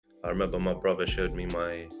I remember my brother showed me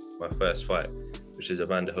my first fight, which is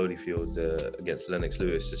Evander Holyfield against Lennox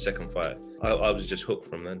Lewis, the second fight. I was just hooked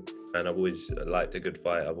from then, and I've always liked a good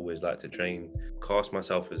fight. I've always liked to train, cast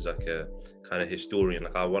myself as like a kind of historian.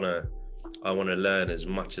 Like I wanna learn as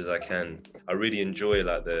much as I can. I really enjoy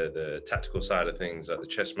like the tactical side of things, like the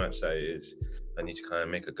chess match that it is. I need to kind of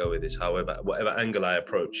make a go of this. However, whatever angle I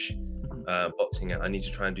approach boxing it, I need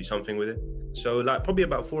to try and do something with it. So like probably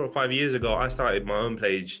about 4 or 5 years ago, I started my own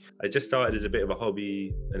page. I just started as a bit of a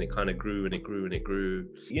hobby, and it kind of grew and it grew and it grew.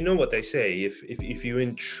 You know what they say? If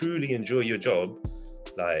you truly enjoy your job,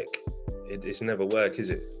 like it's never work, is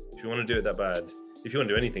it? If you want to do it that bad, if you want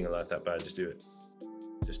to do anything in life that bad, just do it.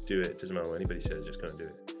 Just do it. Doesn't matter what anybody says. Just go and do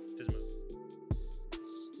it. Doesn't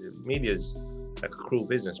matter. Media's like a cruel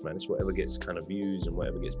business, man. It's whatever gets kind of views and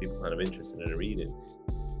whatever gets people kind of interested in reading.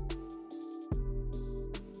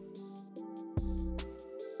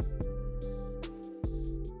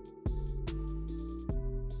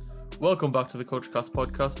 Welcome back to the KultureKast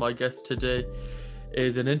podcast. My guest today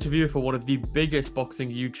is an interview for one of the biggest boxing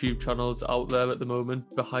YouTube channels out there at the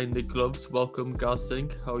moment, Behind the Gloves. Welcome, Gaz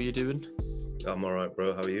Singh. How are you doing? I'm all right,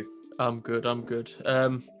 bro. How are you? I'm good.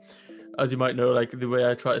 As you might know, like the way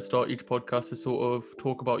I try to start each podcast is sort of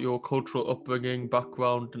talk about your cultural upbringing,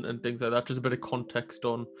 background, and things like that. Just a bit of context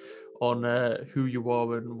on who you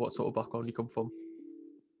are and what sort of background you come from.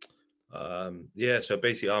 So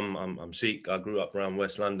basically I'm Sikh. I grew up around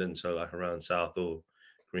West London, so like around Southall,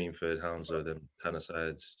 Greenford, Hounslow, them kind of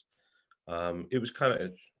sides. It was kind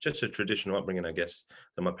of just a traditional upbringing, I guess.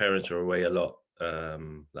 And my parents were away a lot,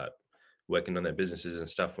 like working on their businesses and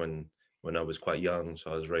stuff when I was quite young.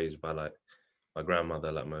 So I was raised by like my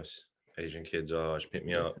grandmother, like most Asian kids are. She picked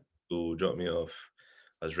me up, school, dropped me off.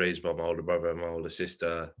 I was raised by my older brother and my older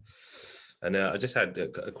sister, and I just had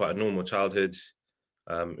quite a normal childhood.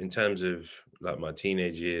 In terms of like my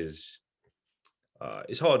teenage years,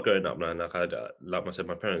 it's hard growing up, man. Like like I said,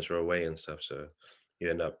 my parents were away and stuff, so you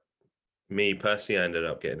end up. Me personally, I ended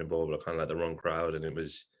up getting involved with kind of like the wrong crowd, and it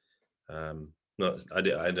was not. I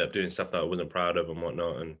ended up doing stuff that I wasn't proud of and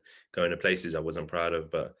whatnot, and going to places I wasn't proud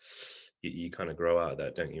of. But you kind of grow out of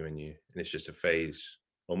that, don't you? And it's just a phase.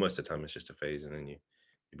 Well, most of the time, it's just a phase, and then you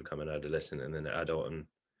become an adolescent and then an adult,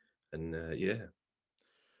 and yeah.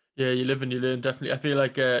 Yeah, you live and you learn. Definitely, I feel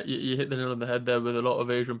like you hit the nail on the head there with a lot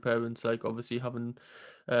of Asian parents, like obviously having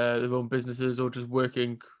their own businesses or just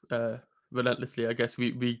working relentlessly. I guess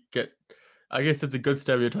we get. I guess it's a good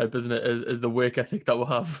stereotype, isn't it? As the work ethic that we'll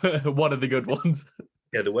have. One of the good ones.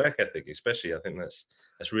 Yeah, the work ethic, especially, I think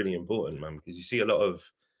that's really important, man, because you see a lot of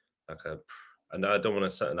like and I don't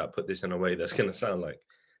want to like put this in a way that's going to sound like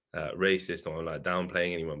racist or like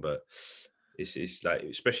downplaying anyone, but it's like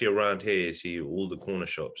especially around here, you see all the corner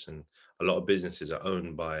shops and a lot of businesses are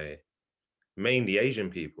owned by mainly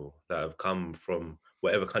Asian people that have come from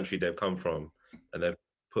whatever country they've come from, and they've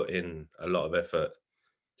put in a lot of effort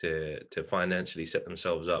to financially set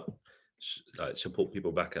themselves up, like support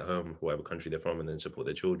people back at home, whatever country they're from, and then support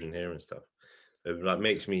their children here and stuff. It like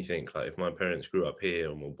makes me think like if my parents grew up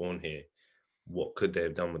here and were born here, what could they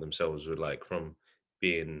have done with themselves with like from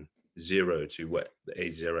being zero to what the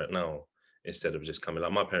age they're at now, instead of just coming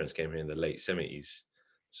like my parents came here in the late 70s,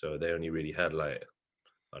 so they only really had like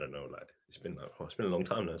I don't know, like it's been a long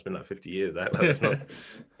time now. It's been like 50 years. Like that's not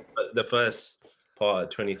but the first part of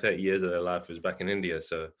 20, 30 years of their life was back in India.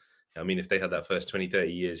 So I mean, if they had that first 20,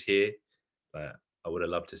 30 years here, like I would have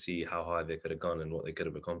loved to see how high they could have gone and what they could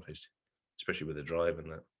have accomplished, especially with the drive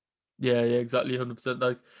and that. Yeah, exactly, 100%.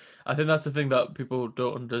 Like, I think that's the thing that people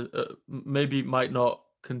don't maybe might not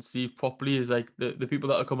conceive properly is like the people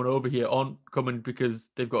that are coming over here aren't coming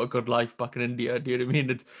because they've got a good life back in India. Do you know what I mean?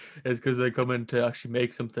 It's because they're coming to actually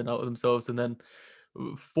make something out of themselves, and then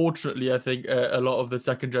fortunately, I think a lot of the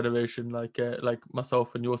second generation, like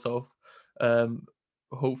myself and yourself, um,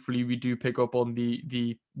 hopefully we do pick up on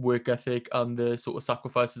the work ethic and the sort of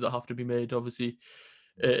sacrifices that have to be made. Obviously,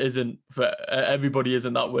 it isn't for everybody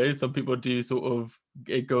isn't that way. Some people do sort of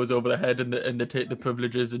it goes over their head and they take the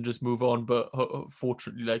privileges and just move on. But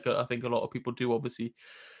fortunately, like I think a lot of people do obviously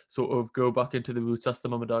sort of go back into the roots, ask the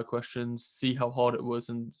mum and dad questions, see how hard it was,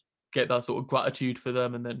 and get that sort of gratitude for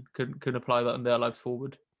them, and then can apply that in their lives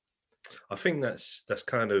forward. I think that's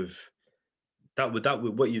kind of that would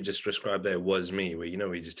what you just described there was me, where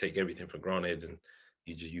we just take everything for granted, and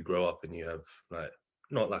you grow up and you have like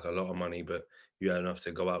not like a lot of money, but you have enough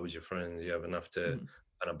to go out with your friends, you have enough to Mhm.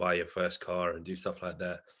 kind of buy your first car and do stuff like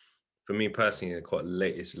that. For me personally,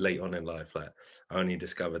 it's late on in life. Like I only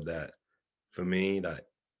discovered that for me, like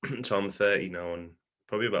so I'm 30 now, and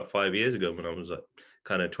probably about 5 years ago when I was like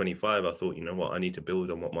kind of 25, I thought, you know what, I need to build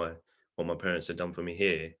on what my parents had done for me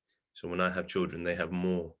here. So when I have children, they have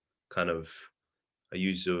more kind of, I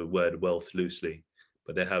use the word wealth loosely,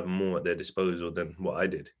 but they have more at their disposal than what I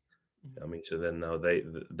did. Mhm. I mean, so then now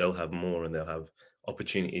they'll have more and they'll have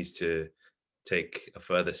opportunities to take a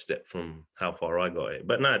further step from how far I got it.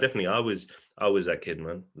 But no, definitely I was that kid,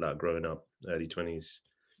 man. Like growing up, early 20s,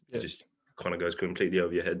 it Yeah. just kind of goes completely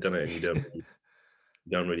over your head, doesn't it? And you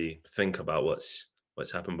don't really think about what's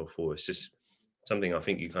happened before. It's just something I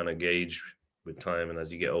think you kind of gauge with time and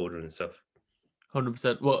as you get older and stuff.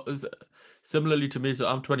 100%. Well, similarly to me, so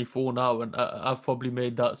I'm 24 now, and I've probably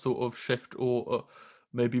made that sort of shift, or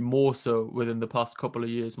maybe more so within the past couple of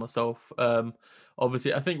years myself.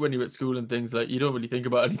 Obviously, I think when you're at school and things like you don't really think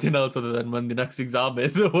about anything else other than when the next exam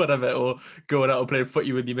is or whatever, or going out and playing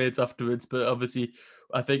footy with your mates afterwards. But obviously,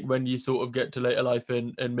 I think when you sort of get to later life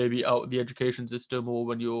and maybe out of the education system, or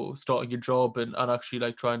when you're starting your job and actually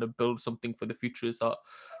like trying to build something for the future, is that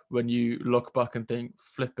when you look back and think,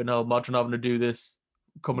 flipping hell, imagine having to do this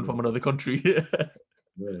coming Yeah, from another country. yeah,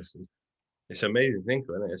 it's an amazing thing,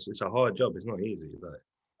 isn't it? It's a hard job. It's not easy. Like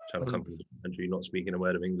trying to come from a 100%. different country, not speaking a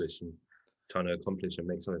word of English, and trying to accomplish and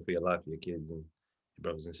make something for your life, for your kids and your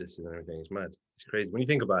brothers and sisters and everything. It's mad. It's crazy. When you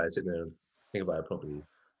think about it, sit there and think about it properly.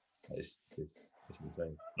 It's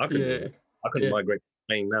insane. I couldn't do Yeah, it. I couldn't yeah. migrate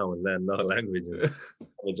to Spain now and learn another language and have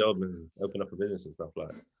a job and open up a business and stuff like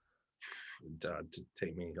that.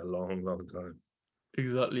 Take me a long, long time.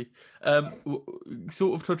 Exactly.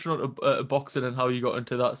 Sort of touching on boxing and how you got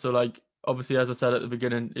into that. So, like, obviously, as I said at the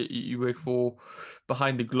beginning, you work for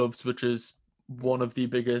Behind the Gloves, which is one of the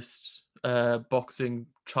biggest boxing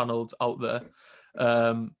channels out there.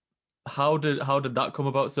 Um, how did that come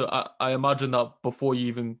about? So, I imagine that before you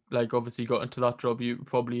even like obviously got into that job, you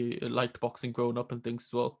probably liked boxing growing up and things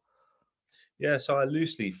as well. Yeah, so I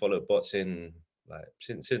loosely followed boxing like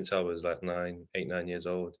since I was like 9 years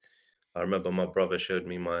old. I remember my brother showed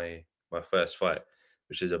me my first fight,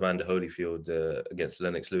 which is Evander Holyfield against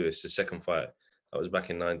Lennox Lewis, the second fight. That was back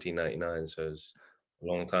in 1999, so it was a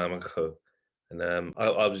long time ago. And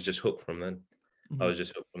I was just hooked from then. I Mhm. was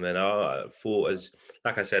just hooked from then. I thought as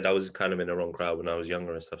like I said, I was kind of in the wrong crowd when I was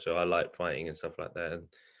younger and stuff. So I liked fighting and stuff like that. And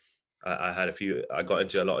I had a few. I got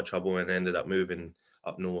into a lot of trouble and ended up moving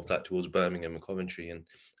up north, like towards Birmingham and Coventry. And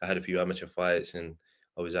I had a few amateur fights, and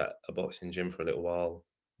I was at a boxing gym for a little while.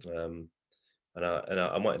 Um, and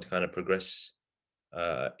I wanted to kind of progress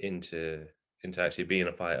into actually being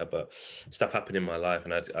a fighter, but stuff happened in my life,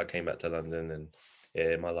 and I came back to London, and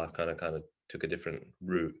yeah, my life kind of took a different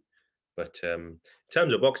route. But in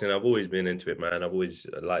terms of boxing, I've always been into it, man. I've always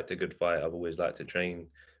liked a good fight. I've always liked to train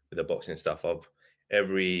with the boxing stuff. I've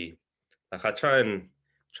every like I try and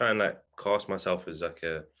like cast myself as like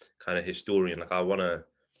a kind of historian. Like I wanna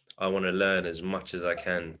learn as much as I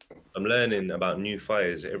can. I'm learning about new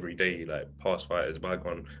fighters every day, like past fighters,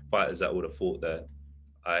 bygone fighters that would have fought there.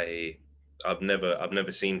 I I've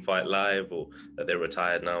never seen fight live or that they're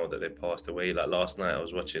retired now or that they passed away. Like last night, I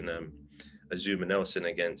was watching Azuma Nelson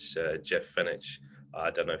against Jeff Fenech. I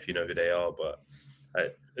don't know if you know who they are, but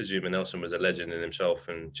Azuma Nelson was a legend in himself,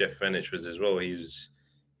 and Jeff Fenech was as well.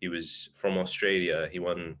 He was from Australia. He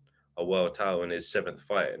won a world title in his seventh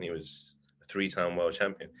fight, and he was a three-time world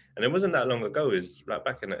champion. And it wasn't that long ago. It was like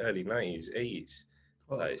back in the early '90s, '80s.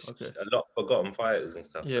 Like Oh, it's okay. a lot of forgotten fighters and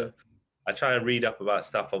stuff. So Yeah. I try and read up about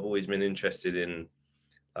stuff. I've always been interested in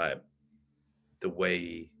like the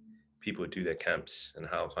way people do their camps and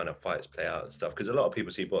how kind of fights play out and stuff. Because a lot of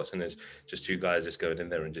people see boxing as just two guys just going in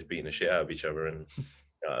there and just beating the shit out of each other, and you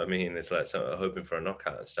know what I mean, it's like hoping for a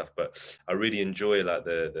knockout and stuff. But I really enjoy like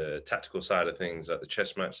the tactical side of things, like the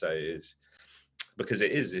chess match that it is, because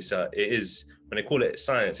it is when they call it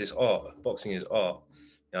science, it's art. Boxing is art.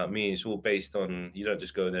 You know what I mean? It's all based on, you don't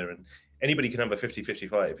just go there and anybody can have a 50-50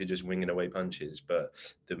 fight if you're just winging away punches, but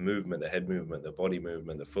the movement, the head movement, the body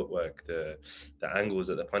movement, the footwork, the angles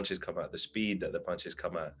that the punches come out, the speed that the punches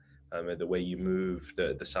come out, and the way you move,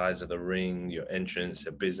 the size of the ring, your entrance,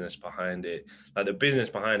 the business behind it. Like the business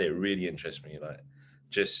behind it really interests me. Like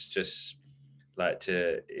just like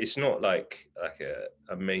to it's not like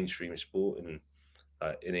a mainstream sport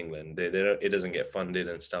in England. They don't, it doesn't get funded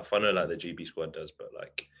and stuff. I know like the GB squad does, but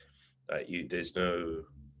like you there's no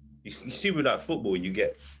you see with like football, you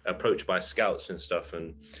get approached by scouts and stuff,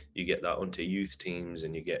 and you get like onto youth teams,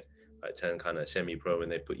 and you get like turn kind of semi-pro,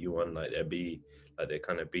 and they put you on like their B, like their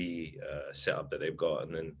kind of B setup that they've got,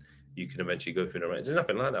 and then you can eventually go through the ranks. There's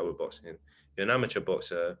nothing like that with boxing. You're an amateur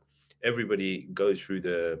boxer. Everybody goes through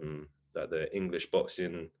the English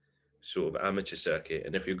boxing sort of amateur circuit,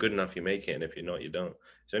 and if you're good enough, you make it, and if you're not, you don't.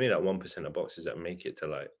 It's only like 1% of boxers that make it to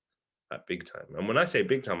like big time. And when I say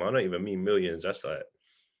big time, I don't even mean millions. That's like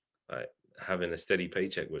having a steady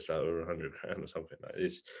paycheck was like over 100 grand or something. Like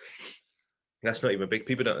it's that's not even big.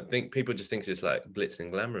 People just thinks it's like glitz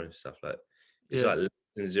and glamour and stuff. Like it's Yeah. like less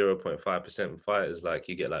than 0.5% fighters. Like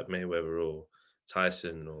you get like Mayweather or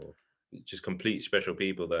Tyson or just complete special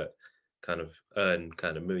people that kind of earn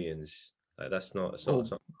kind of millions. Like that's not it's Or not a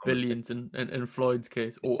common thing. billions in Floyd's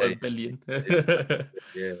case, or a Yeah, billion. it's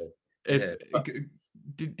yeah, If yeah. But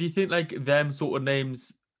do you think like them sort of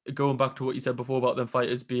names, going back to what you said before about them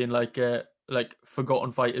fighters being like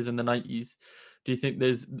forgotten fighters in the 90s, do you think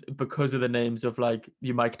there's, because of the names of like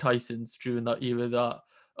your Mike Tysons during that era, that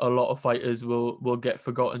a lot of fighters will get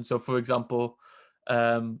forgotten? So for example,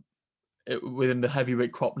 um within the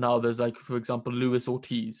heavyweight crop now, there's like, for example, Luis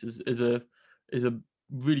Ortiz is a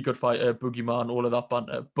really good fighter, boogeyman, all of that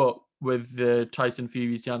banter. But with the Tyson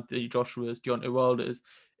Fury's, the Anthony Joshua's, Deontay Wilder's,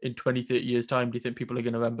 in 20, 30 years' time, do you think people are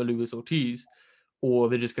going to remember Luis Ortiz, or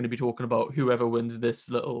they're just going to be talking about whoever wins this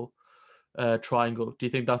little triangle? Do you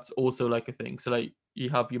think that's also like a thing? So like you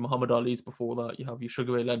have your Muhammad Ali's before that, you have your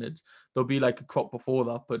Sugar Ray Leonard's. There'll be like a crop before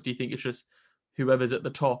that, but do you think it's just whoever's at the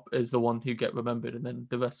top is the one who get remembered, and then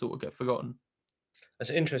the rest sort of get forgotten? that's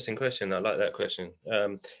an interesting question. I like that question.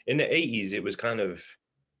 In the 80s, it was kind of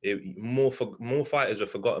more fighters were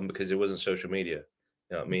forgotten because there wasn't social media.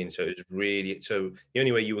 You know what I mean? So it's really so the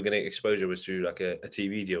only way you were going to get exposure was through like a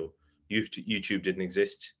TV deal. YouTube didn't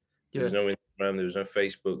exist. There was Yeah. no Instagram. There was no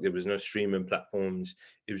Facebook. There was no streaming platforms.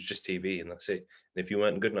 It was just TV, and that's it. And if you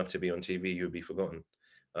weren't good enough to be on TV, you would be forgotten.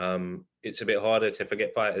 It's a bit harder to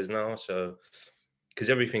forget fighters now. So because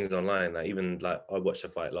everything's online. Like even like I watched a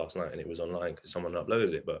fight last night and it was online because someone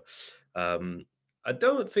uploaded it. But um, I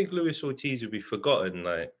don't think Luis Ortiz would be forgotten.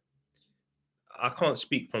 Like I can't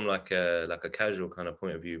speak from like a casual kind of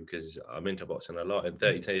point of view because I'm into boxing a lot. In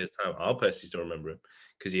 30 years time, I'll personally still remember him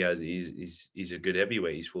because he's a good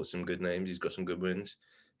heavyweight. He's fought some good names. He's got some good wins.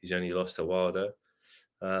 He's only lost to Wilder.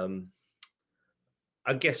 Um,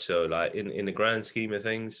 I guess so. Like in the grand scheme of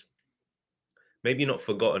things, maybe not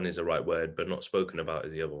forgotten is the right word, but not spoken about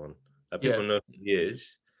is the other one. Like Yeah. people know who he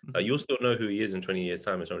is. Like Mhm. you'll still know who he is in 20 years'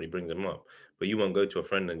 time if somebody brings him up, but you won't go to a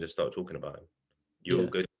friend and just start talking about him. You'll Yeah.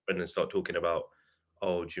 go to a friend and start talking about,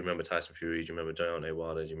 oh, do you remember Tyson Fury? Do you remember Deontay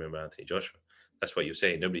Wilder? Do you remember Anthony Joshua? That's what you're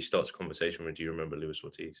saying. Nobody starts a conversation with, do you remember Luis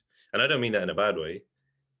Ortiz? And I don't mean that in a bad way. You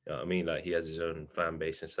know what I mean? Like he has his own fan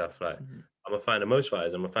base and stuff. Like Mhm. I'm a fan of most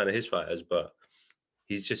fighters. I'm a fan of his fighters, but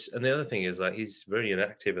he's just, and the other thing is like he's very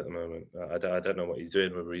inactive at the moment. I don't know what he's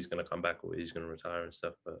doing, whether he's going to come back or he's going to retire and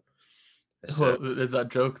stuff. But it's Well, there's that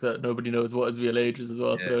joke that nobody knows what his real age is as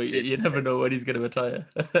well, yeah, so you never know when he's going to retire.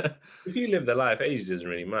 if you live the life, age doesn't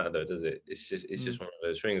really matter though, does it? It's Mm. just one of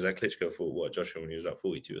those things. Like Klitschko fought what Joshua when he was like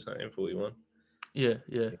 42 or something, 41. Yeah,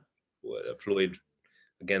 yeah. Floyd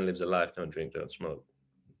again lives a life. Don't drink, don't smoke,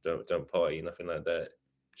 don't party, nothing like that.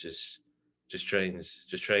 Just just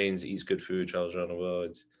trains, eats good food, travels around the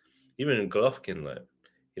world. Even in Golovkin, like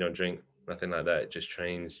you don't drink, nothing like that. Just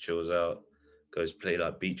trains, chills out, goes play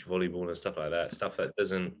like beach volleyball and stuff like that. Stuff that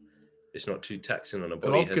doesn't, it's not too taxing on the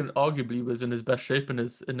body. Golovkin arguably was in his best shape in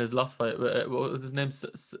his last fight. What was his name?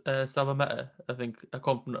 Savameta, I think. I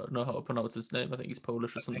can't know how to pronounce his name. I think he's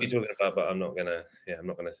Polish or I know what something. you're talking about, but I'm not gonna. Yeah, I'm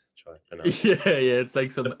not gonna try to pronounce it. Yeah, yeah. It's like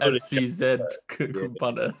The some Polish chap, SCZ yeah,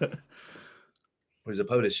 banner. there's a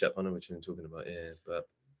Polish chap. I know what you're talking about. Yeah, but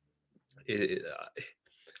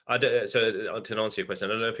I don't. So to answer your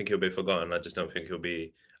question, I don't think he'll be forgotten. I just don't think he'll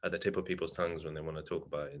be at the tip of people's tongues when they want to talk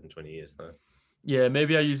about it in 20 years time. Yeah,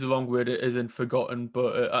 maybe I used the wrong word. It isn't forgotten,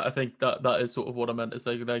 but I think that is sort of what I meant. It's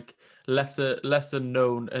like lesser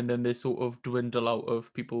known, and then they sort of dwindle out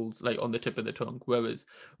of people's like on the tip of the tongue. Whereas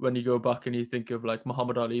when you go back and you think of like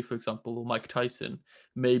Muhammad Ali, for example, or Mike Tyson,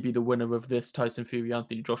 maybe the winner of this Tyson Fury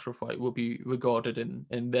Anthony Joshua fight will be regarded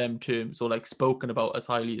in them terms, or like spoken about as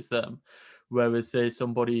highly as them. Whereas say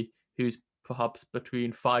somebody who's perhaps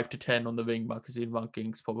between 5 to 10 on the Ring magazine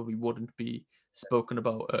rankings probably wouldn't be spoken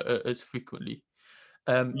about as frequently.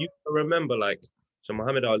 Um, You remember, like, so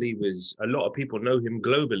Muhammad Ali was, a lot of people know him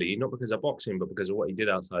globally, not because of boxing, but because of what he did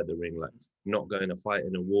outside the ring, like not going to fight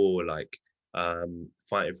in a war, like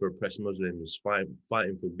fighting for oppressed Muslims, fighting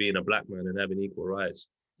for being a black man and having equal rights.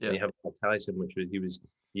 And yeah. you have like Tyson, which was, he was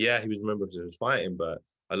remembered because he was fighting, but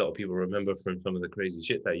a lot of people remember from some of the crazy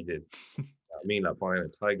shit that he did. I mean, like buying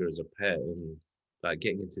a tiger as a pet and like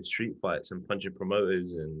getting into street fights and punching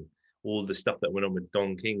promoters and all the stuff that went on with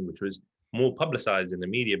Don King, which was more publicized in the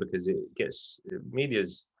media because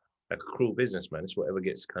media's like a cruel business, man. It's whatever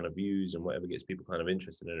gets kind of views and whatever gets people kind of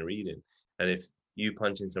interested in reading. And if you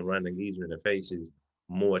punching some random geezer in the face is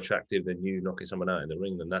more attractive than you knocking someone out in the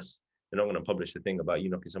ring, then they're not going to publish the thing about you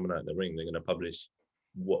knocking someone out in the ring. They're going to publish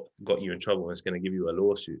what got you in trouble and it's going to give you a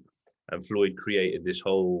lawsuit. and Floyd created this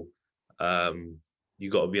whole um, you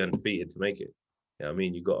got to be undefeated to make it. You know what I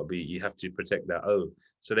mean? You have to protect that own.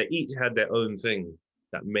 So they each had their own thing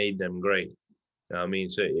that made them great. You know what I mean?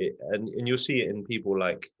 And you'll see it in people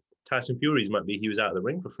like Tyson Fury's might be he was out of the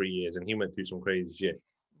ring for 3 years and he went through some crazy shit.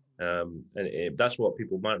 That's what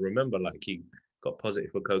people might remember. Like he got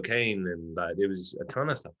positive for cocaine and like there was a ton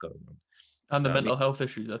of stuff going on. And the You know what I mean? mental health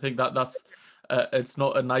issues. I think that's it's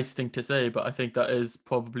not a nice thing to say, but I think that is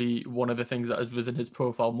probably one of the things that has risen his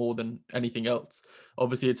profile more than anything else.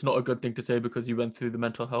 Obviously, it's not a good thing to say because he went through the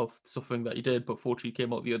mental health suffering that he did, but fortunately he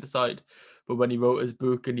came out the other side. But when he wrote his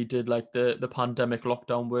book and he did like the pandemic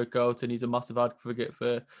lockdown workouts, and he's a massive advocate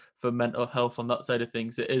for mental health on that side of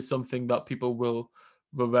things, it is something that people will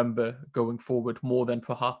remember going forward more than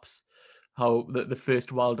perhaps how the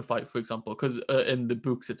first Wilder fight, for example, because in the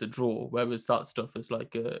books it's a draw, whereas that stuff is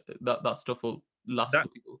like that stuff will last That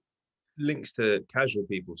with people. links to casual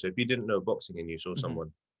people. So if you didn't know boxing and you saw Hmm.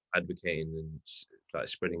 someone advocating and like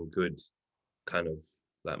spreading good kind of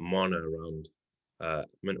like mana around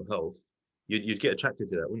mental health, you'd get attracted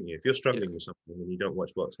to that, wouldn't you? If you're Yeah, struggling with something and you don't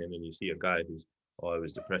watch boxing and you see a guy who's, oh, I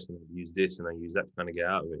was depressed and I used this and I used that to kind of get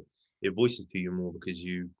out of it, it voices to you more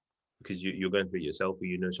you're going through it yourself or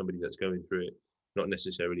you know somebody that's going through it, not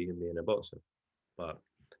necessarily him being a boxer. But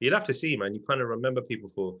you'd have to see, man. You kind of remember people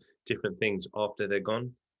for different things after they're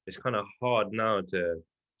gone. It's kind of hard now to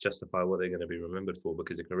justify what they're going to be remembered for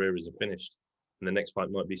because the career isn't finished, and the next fight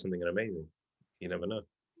might be something amazing. You never know.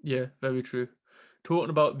 yeah, very true. Talking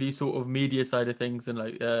about the sort of media side of things and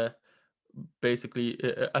like basically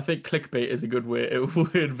I think clickbait is a good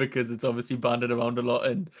word because it's obviously banded around a lot,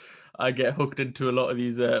 and I get hooked into a lot of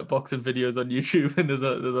these boxing videos on YouTube, and there's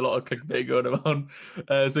a lot of clickbait going around.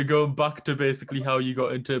 So going back to basically how you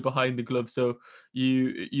got into behind the gloves, so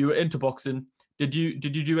you were into boxing. Did you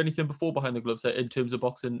do anything before behind the gloves in terms of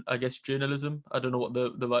boxing? I guess journalism. I don't know what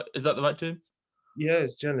the right, is that the right term? Yeah,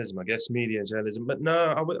 it's journalism, I guess, media journalism. But no,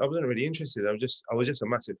 I wasn't really interested. I was just a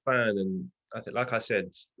massive fan, and I think, like I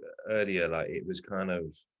said earlier, like it was kind of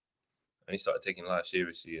and he started taking life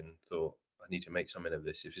seriously and thought, I need to make something of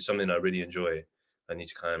this. If it's something I really enjoy, I need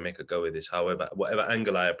to kind of make a go of this. However, whatever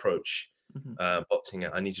angle I approach Hmm. boxing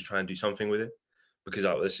at, I need to try and do something with it because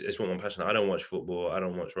it's what I'm passionate. I don't watch football. I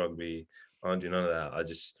don't watch rugby. I don't do none of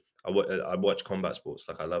that. I watch combat sports.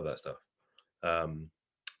 Like I love that stuff. Um,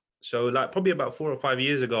 so like probably about 4 or 5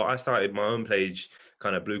 years ago, I started my own page,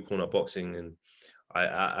 kind of Blue Corner Boxing, and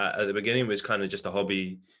at the beginning it was kind of just a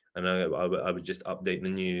hobby, and I would just update the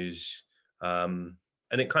news, um,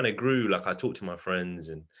 and it kind of grew. Like I talked to my friends,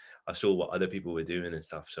 and I saw what other people were doing and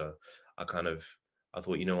stuff. So I kind of I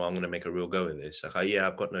thought, I'm going to make a real go of this. Like, yeah,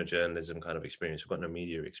 I've got no journalism kind of experience, I've got no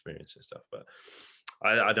media experience and stuff, but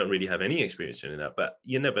I don't really have any experience in that. But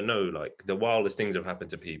you never know. Like the wildest things have happened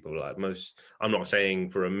to people. Like I'm not saying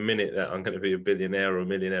for a minute that I'm going to be a billionaire or a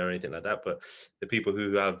millionaire or anything like that, but the people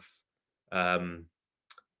who have um,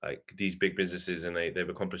 like these big businesses and they've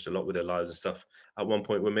accomplished a lot with their lives and stuff at one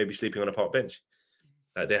point were maybe sleeping on a park bench.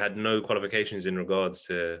 They had no qualifications in regards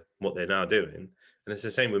to what they're now doing, and it's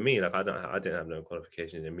the same with me. Like I didn't have no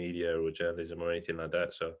qualifications in media or journalism or anything like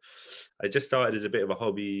that. So I just started as a bit of a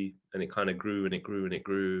hobby, and it kind of grew and it grew and it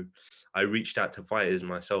grew. I reached out to fighters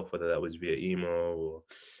myself, whether that was via email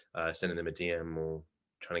or sending them a DM or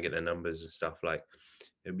trying to get their numbers and stuff. Like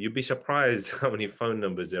you'd be surprised how many phone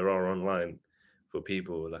numbers there are online for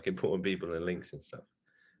people, like important people and links and stuff.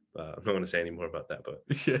 But I'm not going to say any more about that. But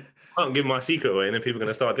Yeah. I can't give my secret away, and then people are going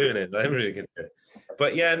to start doing it. Like, everybody can do it.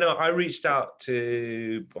 But yeah, no, I reached out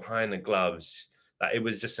to Behind the Gloves. It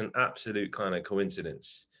was just an absolute kind of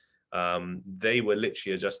coincidence. They were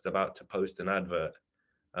literally just about to post an advert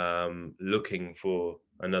looking for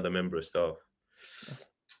another member of staff,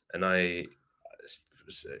 and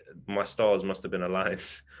my stars must have been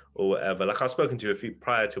aligned or whatever. Like I've spoken to a few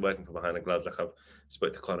prior to working for Behind the Gloves. Like I've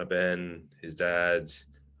spoke to Connor Ben, his dad,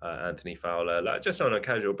 Anthony Fowler, like just on a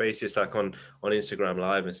casual basis, like on Instagram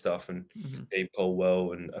Live and stuff, and Hmm. Dave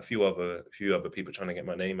Colwell and a few other people trying to get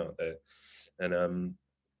my name out there. And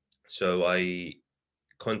so I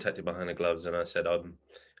contacted Behind the Gloves and I said,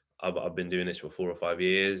 I've been doing this for 4 or 5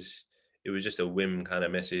 years. It was just a whim kind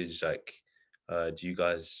of message, like, do you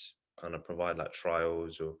guys kind of provide like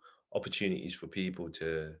trials or opportunities for people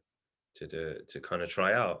to kind of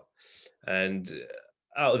try out? And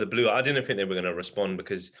out of the blue, I didn't think they were going to respond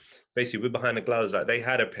because basically we're Behind the Gloves, like they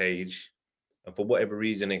had a page, and for whatever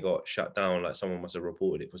reason it got shut down. Like someone must have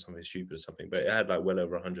reported it for something stupid or something, but it had like well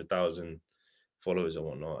over 100,000 followers and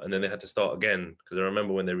whatnot. And then they had to start again because I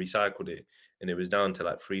remember when they recycled it and it was down to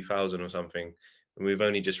like 3,000 or something. And we've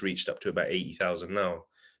only just reached up to about 80,000 now.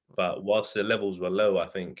 But whilst the levels were low, I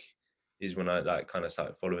think is when I like kind of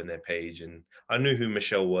started following their page, and I knew who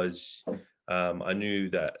Michelle was. I knew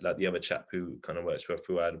that like the other chap who kind of works for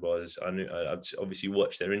Fuad was. I'd obviously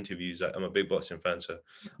watched their interviews. Like, I'm a big boxing fan, so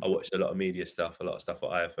I Mhm. watched a lot of media stuff, a lot of stuff at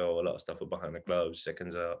IFL, a lot of stuff at Behind the Gloves,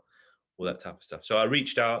 Seconds Out, all that type of stuff. So I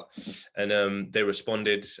reached out, and they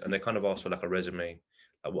responded, and they kind of asked for like a resume,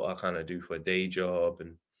 like what I kind of do for a day job,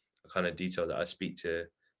 and the kind of detail that I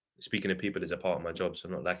speaking to people is a part of my job, so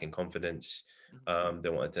I'm not lacking confidence. Mhm. They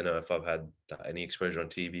wanted to know if I've had like, any exposure on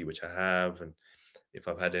TV, which I have, and if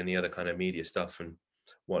I've had any other kind of media stuff and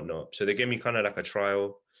whatnot. So they gave me kind of like a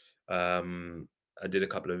trial. Um, I did a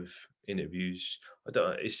couple of interviews. I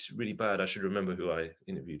don't. It's really bad. I should remember who I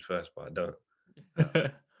interviewed first, but I don't. Uh,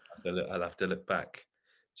 I'll have to look back.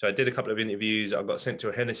 So I did a couple of interviews. I got sent to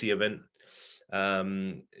a Hennessy event.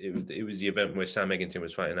 It was the event where Sam Eggington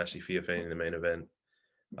was fighting Ashley Fiafane in the main event.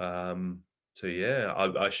 So yeah,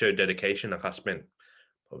 I showed dedication. Like I spent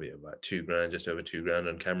probably about 2 grand, just over 2 grand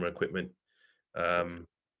on camera equipment, um,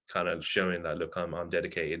 kind of showing that look, I'm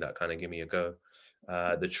dedicated. That kind of give me a go.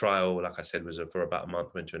 The trial, like I said, was for about a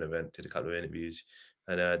month. Went to an event, did a couple of interviews,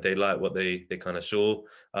 and they liked what they kind of saw.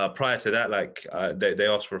 Prior to that, like they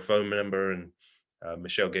asked for a phone number, and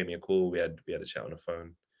Michelle gave me a call. We had a chat on the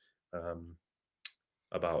phone. Um,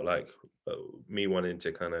 about like uh, me wanting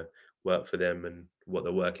to kind of work for them and what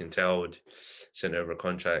the work entailed. Sent over a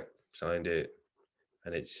contract, signed it,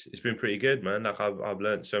 and it's been pretty good, man. Like I've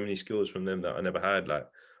learned so many skills from them that I never had. Like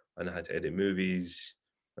I know how to edit movies,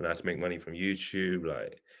 I know how to make money from YouTube,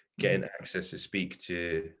 like Mhm. getting access to speak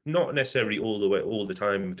to not necessarily all the way all the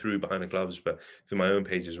time through Behind the Gloves, but through my own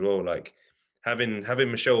page as well. Like having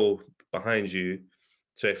Michelle behind you.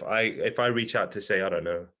 So if I reach out to say, I don't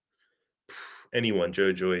know, anyone,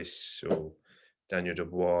 Joe Joyce or Daniel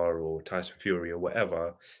Dubois or Tyson Fury or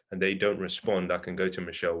whatever, and they don't respond, I can go to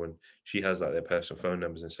Michelle and she has like their personal phone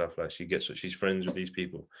numbers and stuff. Like she's friends with these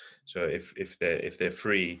people. So if they're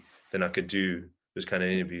free, then I could do those kind of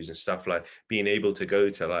interviews and stuff. Like being able to go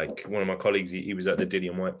to like one of my colleagues, he was at the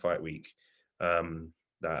Dillian White fight week.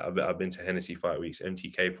 That I've been to Hennessy fight weeks,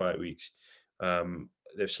 MTK fight weeks.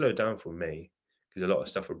 They've slowed down for May because a lot of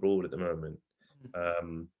stuff abroad at the moment. Mhm.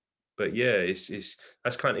 Um, but yeah, it's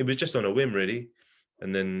that's kind. It was just on a whim, really,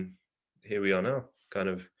 and then here we are now. Kind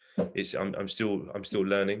of, I'm still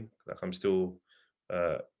learning. Like I'm still,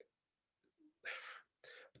 I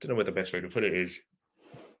don't know what the best way to put it is.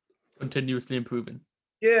 Continuously improving.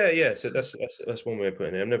 Yeah, yeah. So Mm. that's one way of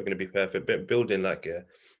putting it. I'm never going to be perfect, but building like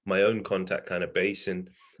my own contact kind of base, and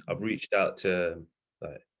I've Mhm. reached out to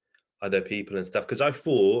like other people and stuff because I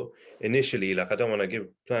thought initially, like I don't want to give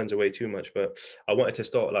plans away too much, but I wanted to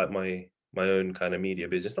start like my own kind of media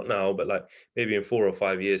business, not now, but like maybe in 4 or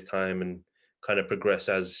 5 years time, and kind of progress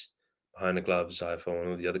as Behind the Gloves, iPhone, and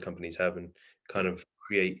all the other companies have, and kind Yeah. of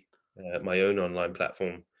create my own online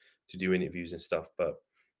platform to do interviews and stuff. But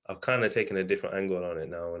I've kind of taken a different angle on it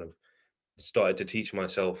now, and I've started to teach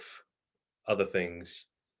myself other things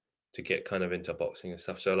to get kind of into boxing and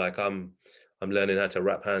stuff. So like I'm learning how to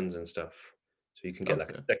wrap hands and stuff. So you can get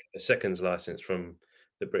like Okay. a seconds license from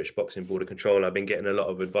the British Boxing Board of Control. I've been getting a lot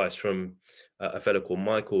of advice from a fellow called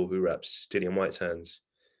Michael who wraps Dillian White's hands.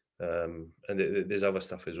 And there's other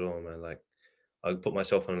stuff as well, man. Like I put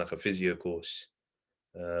myself on like a physio course,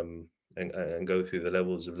 and go through the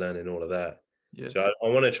levels of learning all of that. Yeah. So I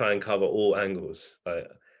want to try and cover all angles, like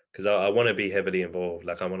because I want to be heavily involved.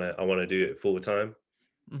 Like I want to do it full time.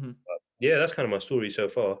 Mhm. Yeah, that's kind of my story so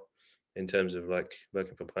far in terms of like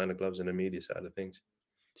working for Behind the Gloves and the media side of things.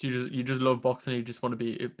 So you just love boxing. You just want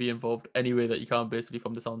to be involved any way that you can, basically,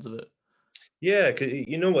 from the sounds of it. Yeah, because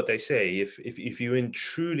you know what they say, if you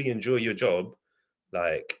truly enjoy your job,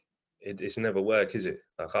 like it's never work, is it?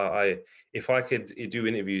 Like I if I could do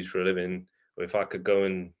interviews for a living, or if I could go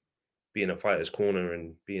and be in a fighter's corner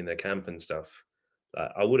and be in their camp and stuff,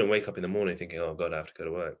 like I wouldn't wake up in the morning thinking, oh God, I have to go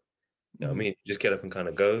to work. You know what I Mhm. mean? Just get up and kind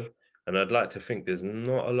of go. And I'd like to think there's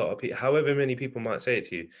not a lot of people, however many people might say it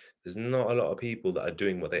to you, there's not a lot of people that are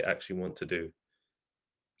doing what they actually want to do. Do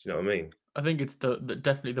you know what I mean? I think it's the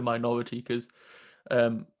definitely the minority because,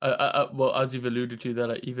 well, as you've alluded to,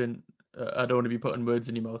 that even I don't want to be putting words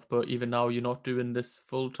in your mouth, but even now you're not doing this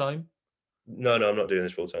full time. No, no, I'm not doing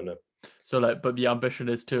this full time. No. So like, but the ambition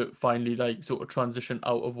is to finally like sort of transition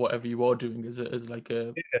out of whatever you are doing as like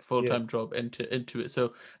a Yeah, full yeah, time job into it.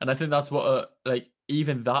 So, and I think that's what like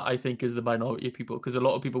even that I think is the minority of people because a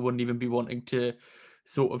lot of people wouldn't even be wanting to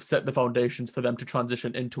sort of set the foundations for them to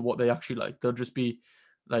transition into what they actually like. They'll just be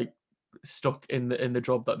like stuck in the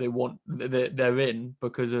job that they want they're in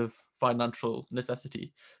because of financial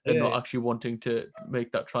necessity and yeah, not yeah. actually wanting to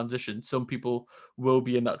make that transition. Some people will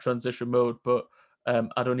be in that transition mode, but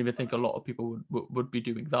I don't even think a lot of people would be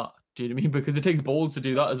doing that. Do you know what I mean? Because it takes balls to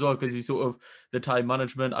do that as well. Because you sort of the time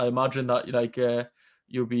management. I imagine that like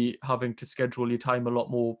you'll be having to schedule your time a lot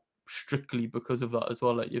more strictly because of that as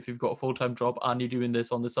well. Like if you've got a full time job and you're doing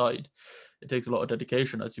this on the side, it takes a lot of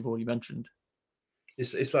dedication, as you've already mentioned.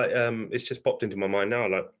 It's like it's just popped into my mind now.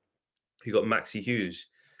 Like you got Maxi Hughes.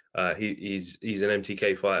 He's an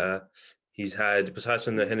MTK fighter. He's had, besides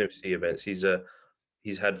from the Hennessy events, he's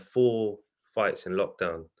had 4 fights in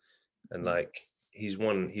lockdown, and Mm. like he's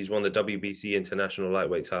won the WBC international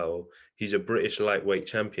lightweight title. He's a British lightweight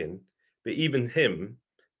champion. But even him,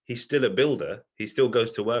 he's still a builder. He still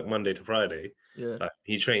goes to work Monday to Friday. Yeah. Like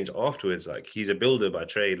he trains afterwards. Like he's a builder by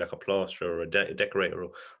trade, like a plasterer or a decorator.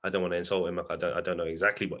 Or I don't want to insult him. Like I don't know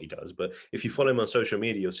exactly what he does. But if you follow him on social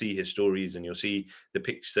media, you'll see his stories and you'll see the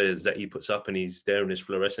pictures that he puts up. And he's there in his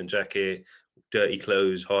fluorescent jacket, dirty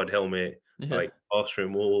clothes, hard helmet, Yeah. like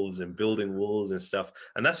plastering walls and building walls and stuff.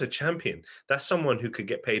 And that's a champion. That's someone who could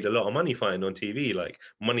get paid a lot of money fighting on TV, like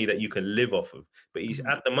money that you can live off of. But he's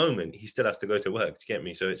Mhm. at the moment, he still has to go to work to get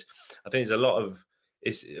me. So I think there's a lot of,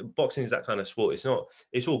 it's boxing is that kind of sport.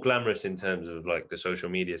 It's all glamorous in terms of like the social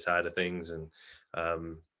media side of things and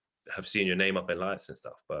um, have seen your name up in lights and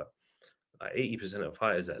stuff. But like 80% of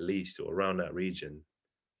fighters at least or around that region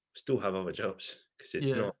still have other jobs because it's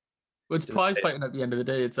Yeah. not, Well, it's it's not prize fighting at the end of the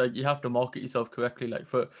day. It's like you have to market yourself correctly. Like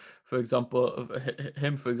for example,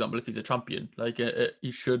 him for example, if he's a champion, like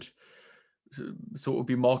he should s- sort of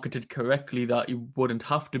be marketed correctly that he wouldn't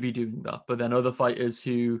have to be doing that. But then other fighters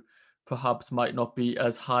who perhaps might not be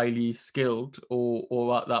as highly skilled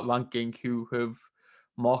or at that ranking who have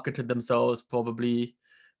marketed themselves probably.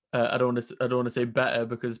 I don't want to say better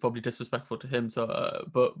because it's probably disrespectful to him. So,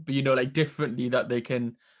 but you know, like differently that they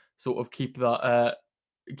can sort of keep that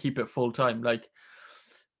keep it full time. Like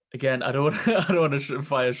again, I don't I don't want to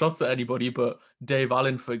fire shots at anybody, but Dave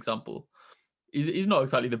Allen, for example, he's not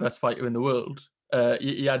exactly the best fighter in the world.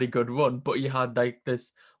 He had a good run, but he had like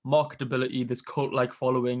this marketability, this cult like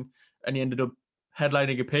following, and he ended up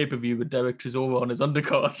headlining a pay per view with Derek Chisora on his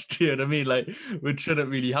undercard. Do you know what I mean? Like, which shouldn't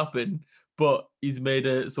really happen, but he's made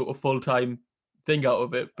a sort of full time thing out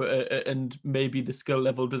of it. But and maybe the skill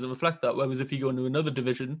level doesn't reflect that. Whereas if you go into another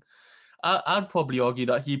division, I'd probably argue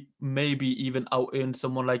that he maybe even out earned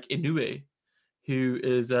someone like Inoue, who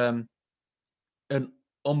is an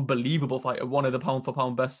unbelievable fighter, one of the pound for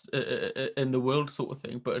pound best in the world, sort of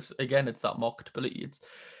thing. But it's again, it's that marketability.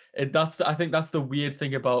 I think that's the weird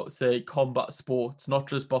thing about say combat sports, not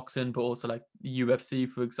just boxing, but also like the UFC,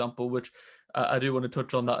 for example, which I do want to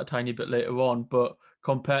touch on that a tiny bit later on. But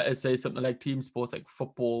compared to say something like team sports like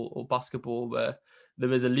football or basketball, where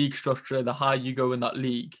there is a league structure, the higher you go in that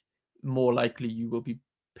league, more likely you will be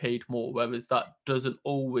paid more. Whereas that doesn't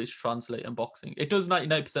always translate in boxing. It does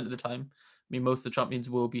 99% of the time. I mean, most of the champions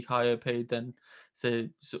will be higher paid than, say,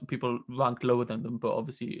 people ranked lower than them, but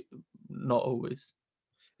obviously not always.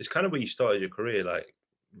 it's kind of where you started your career, like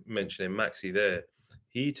mentioning Maxi there.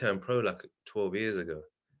 He turned pro like 12 years ago.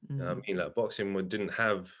 You know what Mm, I mean? Like boxing didn't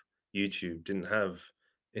have YouTube, didn't have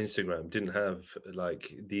Instagram, didn't have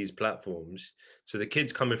like these platforms. So the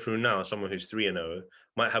kids coming through now, someone who's 3-0,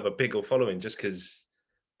 might have a bigger following just because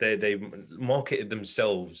they marketed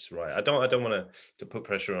themselves right. I don't want to put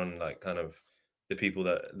pressure on like kind of the people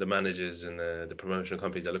that the managers and the promotional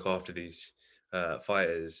companies that look after these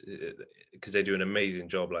fighters because they do an amazing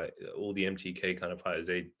job. Like all the MTK kind of fighters,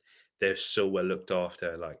 they're so well looked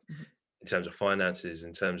after. Like mhm, in terms of finances,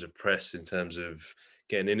 in terms of press, in terms of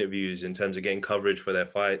getting interviews, in terms of getting coverage for their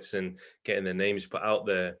fights and getting their names put out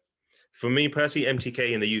there. For me personally,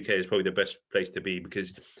 MTK in the UK is probably the best place to be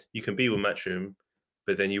because you can be with Matchroom,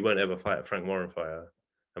 but then you won't ever fight a Frank Warren fighter,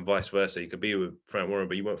 and vice versa. You could be with Frank Warren,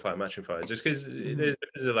 but you won't fight a Matchroom fighter just because mhm.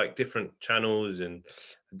 there's like different channels and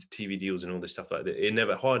TV deals and all this stuff like that. It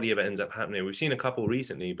never hardly ever ends up happening. We've seen a couple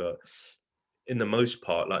recently, but in the most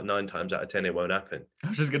part, like 9 times out of 10, it won't happen. I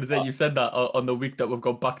was just gonna say you said that on the week that we've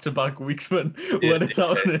got back to back weeks when Yeah, when it's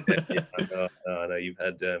happening. yeah, I know. You've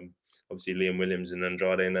had obviously Liam Williams and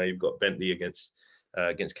Andrade. Now you've got Bentley against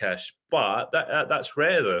Cash, but that's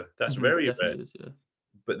rare though. That's Mhm, very rare. definitely is, yeah.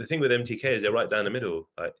 But the thing with MTK is they're right down the middle.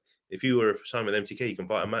 Like if you were signed with MTK, you can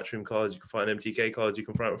fight on Matchroom cards, you can fight on MTK cards, you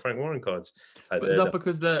can fight on Frank Warren cards. Like But is that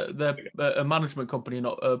because they're a management company,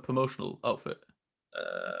 not a promotional outfit?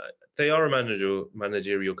 they are a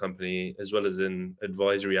managerial company as well as an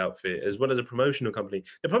advisory outfit as well as a promotional company.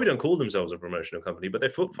 They probably don't call themselves a promotional company, but they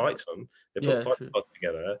put Mm. fights on. They put Yeah, fight true. cards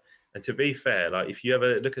together. And to be fair, like if you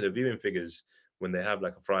ever look at the viewing figures when they have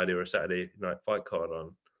like a Friday or a Saturday night fight card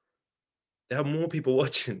on, they have more people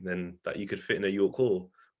watching than that you could fit in a York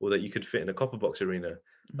Hall or that you could fit in a Copper Box arena.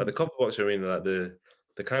 Like the Mhm. Copper Box Arena, like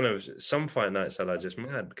the kind of some fight nights are like just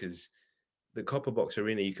mad because the Copper Box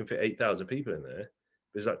Arena, you can fit 8,000 people in there.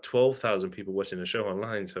 There's like 12,000 people watching the show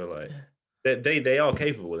online. So like Yeah. they are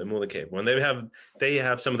capable. They're more than capable, and they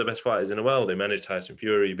have some of the best fighters in the world. They manage Tyson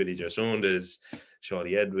Fury, Billy Joe Saunders,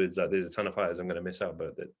 Charlie Edwards. Like there's a ton of fighters I'm going to miss out,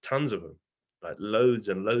 but there are tons of them, like loads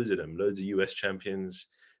and loads of them. Loads of US champions.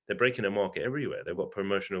 They're breaking the market everywhere. They've got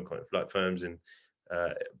promotional kind of like firms and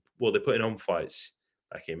uh, well, they're putting on fights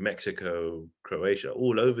like in Mexico, Croatia,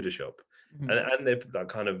 all over the shop, Mhm. and they're like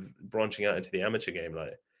kind of branching out into the amateur game.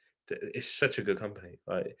 Like it's such a good company.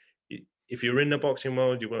 Like if you're in the boxing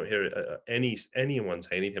world, you won't hear anyone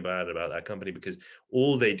say anything bad about that company because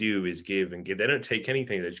all they do is give and give. They don't take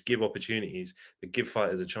anything. They just give opportunities. They give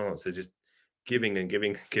fighters a chance. They're just giving and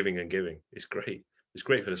giving, giving and giving. It's great. It's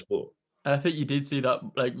great for the sport. And I think you did see that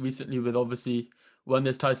like recently with obviously when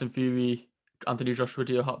this Tyson Fury Anthony Joshua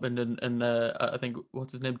deal happened and I think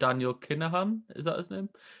what's his name, Daniel Kinahan, is that his name?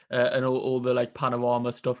 And all the like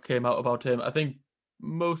panorama stuff came out about him. I think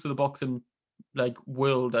most of the boxing like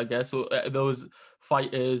world, I guess, or those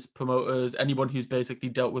fighters, promoters, anyone who's basically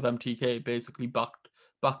dealt with MTK basically backed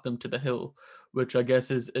them to the hill, which I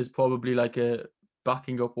guess is probably like a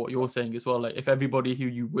backing up what you're saying as well. Like if everybody who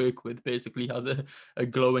you work with basically has a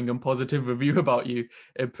glowing and positive review about you,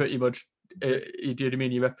 it pretty much you do what I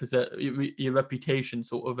mean. You represent your reputation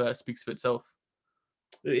sort of speaks for itself.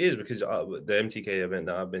 It is because the MTK event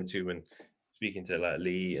that I've been to and speaking to like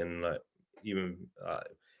Lee and like even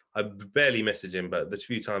I barely message him, but the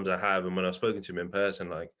few times I have and when I've spoken to him in person,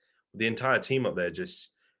 like the entire team up there,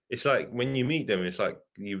 just it's like when you meet them, it's like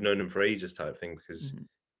you've known them for ages type thing because Mhm.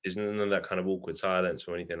 there's none of that kind of awkward silence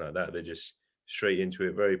or anything like that. They're just straight into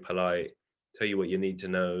it, very polite, tell you what you need to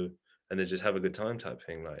know, and then just have a good time type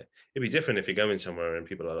thing. Like it'd be different if you're going somewhere and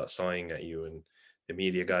people are like sighing at you and the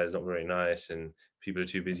media guy is not very nice and people are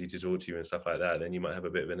too busy to talk to you and stuff like that, then you might have a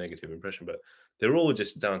bit of a negative impression. But they're all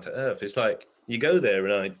just down to earth. It's like you go there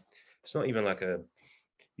and it's not even like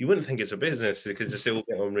you wouldn't think it's a business because they still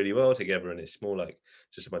get on really well together and it's more like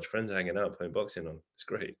just a bunch of friends hanging out playing boxing on. It's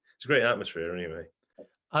great. It's a great atmosphere anyway.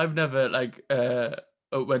 I've never like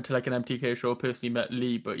went to like an MTK show, personally met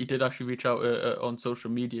Lee, but he did actually reach out on social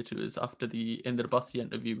media to us after the Inder Bassi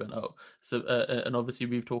interview went out. So and obviously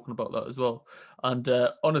we've talking about that as well. And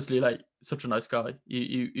honestly, like such a nice guy.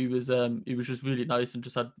 He was just really nice and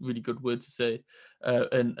just had really good words to say.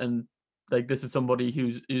 And like this is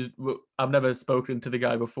somebody I've never spoken to the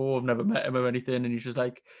guy before. I've never met him or anything, and he's just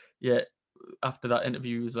like, yeah, after that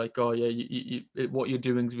interview, he was like, "Oh yeah, what you're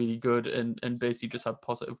doing is really good," and basically just had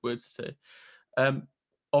positive words to say. Um,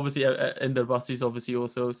 obviously, Inder Bassi's obviously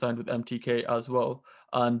also signed with MTK as well,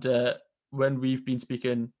 and when we've been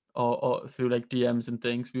speaking or through like DMs and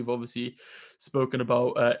things, we've obviously spoken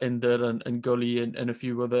about Inder and Gully and a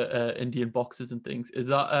few other Indian boxers and things. Is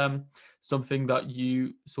that something that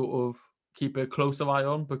you sort of keep a closer eye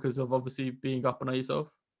on because of obviously being up and yourself?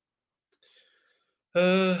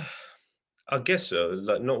 Uh, I guess so.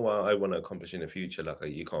 Like, not what I want to accomplish in the future. Like,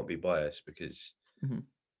 you can't be biased because Mhm. at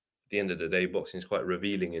the end of the day, boxing is quite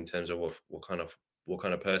revealing in terms of what kind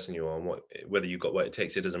of person you are and whether you got what it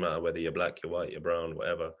takes. It doesn't matter whether you're black, you're white, you're brown,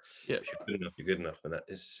 whatever. Yeah. If you're good enough, you're good enough, and that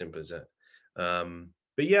is as simple as that.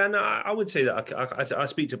 But yeah, no, I would say that I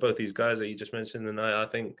speak to both these guys that you just mentioned, and I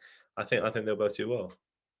think they'll both do well.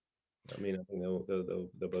 I mean, I think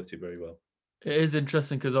they'll both do very well. It is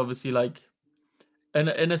interesting because obviously, like in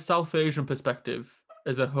a South Asian perspective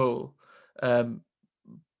as a whole, um,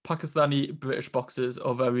 Pakistani British boxers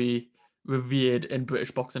are very revered in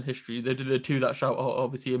British boxing history. They're the two that shout out,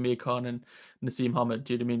 obviously Amir Khan and Naseem Hamed.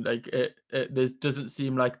 Do you know what I mean? Like there doesn't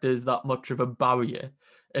seem like there's that much of a barrier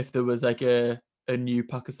if there was like a new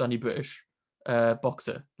Pakistani British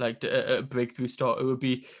boxer, like a breakthrough star. It would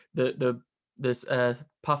be the this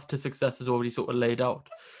path to success is already sort of laid out.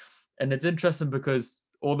 And it's interesting because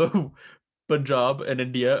although Punjab and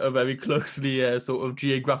India are very closely sort of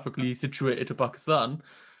geographically situated to Pakistan,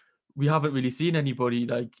 we haven't really seen anybody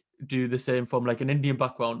like do the same from like an Indian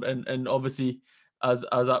background. And obviously,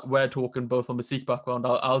 we're talking both from a Sikh background,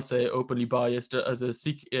 I'll say openly biased as a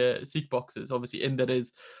Sikh boxers. Obviously, in that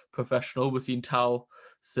is professional. We've seen Tal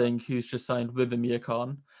Singh, who's just signed with Amir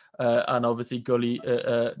Khan, and obviously Gully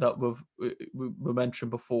that we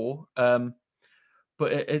mentioned before.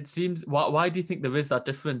 But it seems why do you think there is that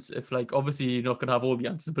difference? If like obviously you're not gonna have all the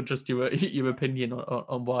answers, but just your your opinion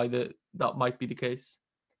on why that might be the case.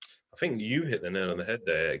 I think you hit the nail on the head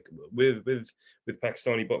there with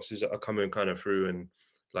Pakistani boxers that are coming kind of through, and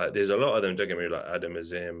like there's a lot of them. Don't get me wrong, like Adam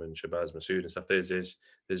Azim and Shabazz Masood and stuff.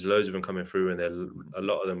 There's loads of them coming through, and a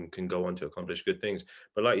lot of them can go on to accomplish good things.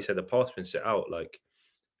 But like you said, the path's been set out. Like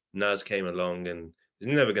Nas came along, and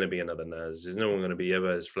there's never going to be another Nas. There's no one going to be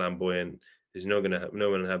ever as flamboyant. There's no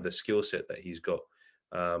one have the skill set that he's got.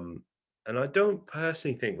 Um, and I don't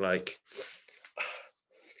personally think like,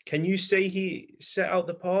 can you say he set out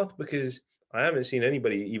the path? Because I haven't seen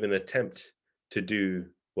anybody even attempt to do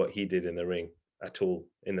what he did in the ring at all,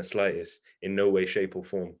 in the slightest, in no way, shape, or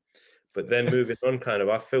form. But then moving on, kind of,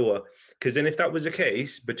 I feel because then if that was the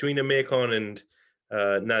case between Amir Khan and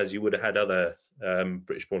Naz, you would have had other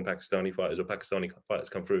British-born Pakistani fighters or Pakistani fighters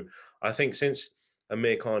come through. I think since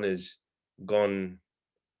Amir Khan has gone,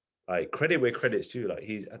 like credit where credit's due, like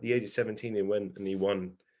he's at the age of 17 and went and he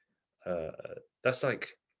won. Uh, that's like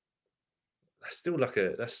that's still like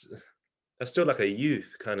a that's still like a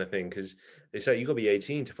youth kind of thing because they say you got to be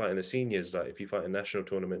 18 to fight in the seniors, like if you fight in national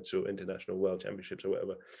tournaments or international world championships or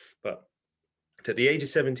whatever. But at the age of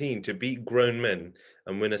 17 to beat grown men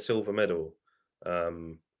and win a silver medal,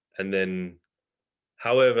 um, and then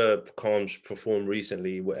however Khan's performed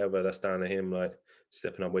recently, whatever, that's down to him, like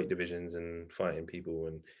stepping up weight divisions and fighting people,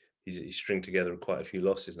 and he's stringed together quite a few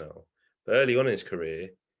losses now. But early on in his career,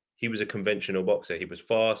 he was a conventional boxer. He was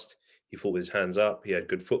fast. He fought with his hands up. He had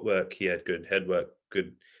good footwork. He had good head work,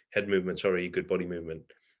 good head movement. Sorry, good body movement.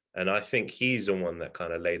 And I think he's the one that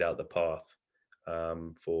kind of laid out the path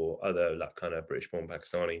for other like kind of British-born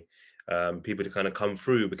Pakistani people to kind of come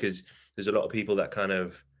through because there's a lot of people that kind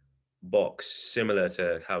of box similar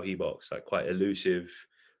to how he boxed, like quite elusive,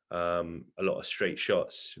 a lot of straight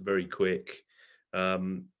shots, very quick.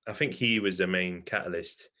 I think he was the main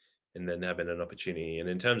catalyst in then having an opportunity. And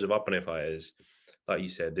in terms of up and fighters, like you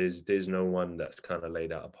said, there's no one that's kind of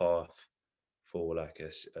laid out a path for like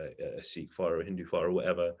a Sikh fighter or a Hindu fighter or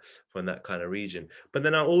whatever from that kind of region. But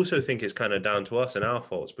then I also think it's kind of down to us and our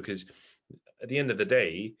faults because at the end of the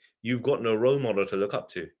day, you've got no role model to look up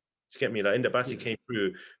to. You get me? Like Indabasi Yeah. came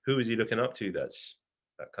through. Who is he looking up to? That's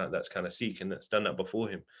kind of Sikh and that's done that before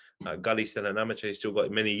him. Gully's still an amateur. He's still got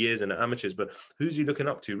many years in the amateurs, but who's he looking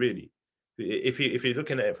up to really? If you're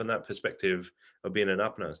looking at it from that perspective of being an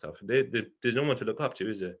up and stuff, there's no one to look up to,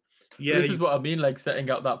 is there? Yeah, This you is what I mean, like setting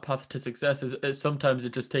out that path to success is sometimes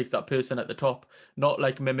it just takes that person at the top, not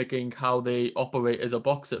like mimicking how they operate as a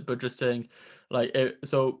boxer, but just saying, like,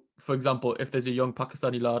 so for example, if there's a young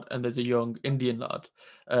Pakistani lad and there's a young Indian lad,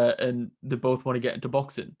 and they both want to get into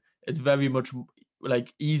boxing, it's very much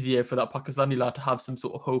like easier for that Pakistani lad to have some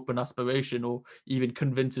sort of hope and aspiration, or even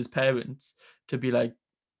convince his parents to be like,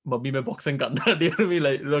 "Mummy, मैं boxing करना." Do you know what I mean?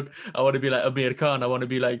 Like, look, I want to be like Amir Khan. I want to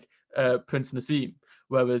be like Prince Naseem.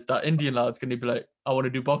 Whereas that Indian lad's gonna be like, I want to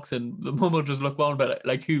do boxing. The mum will just look around, but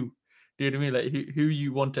like who? Do you know what I mean? Like who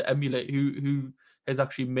you want to emulate? Who has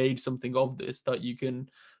actually made something of this that you can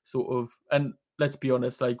sort of, and let's be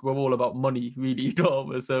honest, like we're all about money, really, don't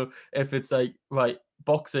we? So if it's like right,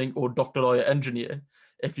 boxing or doctor, lawyer, engineer,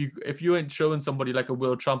 if you ain't showing somebody like a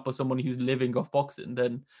world champ or someone who's living off boxing,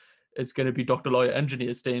 then it's going to be doctor, lawyer,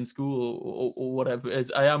 engineer, stay in school or whatever it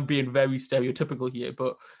is. I am being very stereotypical here,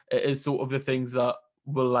 but it is sort of the things that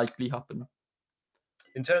will likely happen.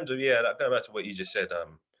 in terms of yeah, like going back to what you just said,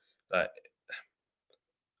 like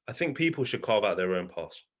I think people should carve out their own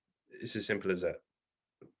paths. It's as simple as that.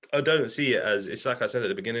 I don't see it as it's like I said at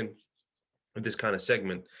the beginning of this kind of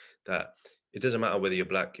segment that it doesn't matter whether you're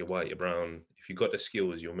black, you're white, you're brown. If you've got the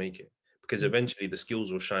skills, you'll make it because Mm, eventually the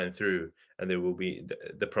skills will shine through, and there will be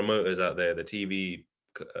the promoters out there, the TV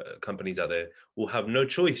companies out there will have no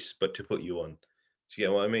choice but to put you on. Do you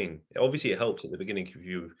get what I mean? Obviously, it helps at the beginning if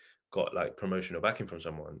you've got like promotional backing from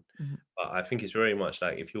someone. mhm, But I think it's very much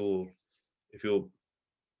like if you're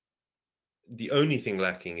the only thing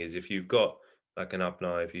lacking is if you've got like an up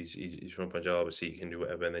knife, he's from Punjab, a Sikh, Hindu,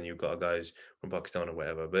 whatever, and then you've got a guys from Pakistan or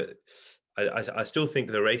whatever. But I still think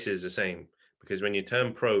the race is the same because when you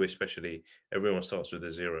turn pro, especially, everyone starts with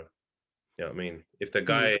a zero. You know what I mean? If the true.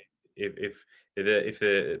 guy, if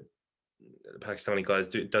the Pakistani guys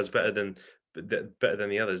does better than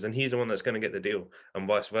the others, then he's the one that's going to get the deal, and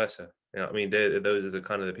vice versa. You know what I mean? Those are the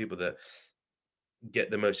kind of the people that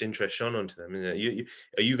get the most interest shown onto them. Are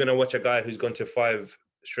you going to watch a guy who's gone to 5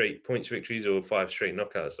 straight points victories or 5 straight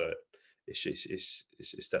knockouts? So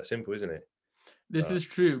it's that simple, isn't it? This Uh, is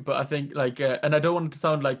true, but I think like, and I don't want it to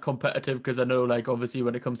sound like competitive because I know like obviously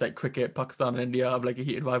when it comes like cricket, Pakistan and India have like a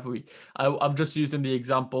heated rivalry. I'm just using the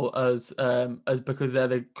example as because they're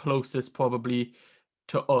the closest probably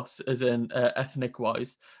to us as in ethnic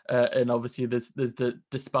wise, and obviously there's the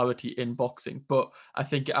disparity in boxing. But I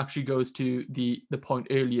think it actually goes to the point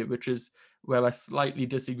earlier, which is where I slightly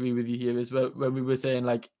disagree with you here, is where when we were saying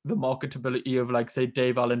like the marketability of like say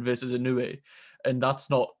Dave Allen versus Inoue, and that's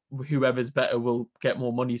not whoever's better will get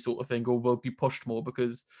more money sort of thing or will be pushed more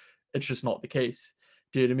because it's just not the case.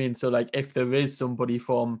 Do you know what I mean? So like if there is somebody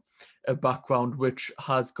from a background which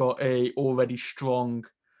has got a already strong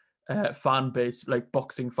fan base, like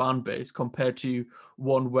boxing fan base, compared to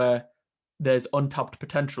one where there's untapped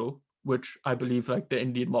potential, which I believe like the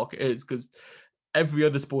Indian market is, because every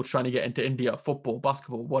other sport's trying to get into India, football,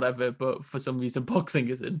 basketball, whatever, but for some reason boxing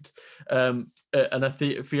isn't. And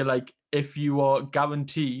feel like if you are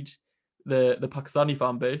guaranteed the Pakistani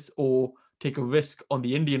fan base or take a risk on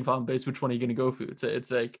the Indian fan base, which one are you going to go for?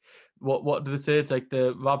 It's like what do they say? It's like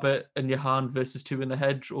the rabbit in your hand versus two in the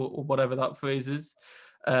hedge, or whatever that phrase is.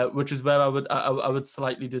 Which is where I would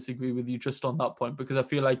slightly disagree with you just on that point, because I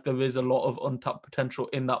feel like there is a lot of untapped potential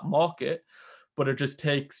in that market, but it just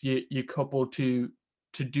takes you couple to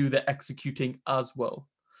do the executing as well.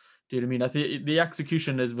 Do you know what I mean? I think the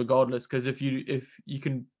execution is regardless, because if you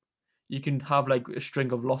can have like a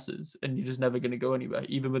string of losses and you're just never going to go anywhere,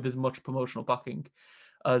 even with as much promotional backing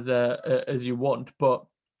as you want. But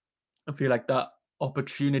I feel like that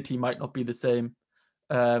opportunity might not be the same.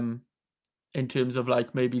 Um, in terms of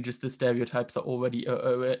like maybe just the stereotypes that already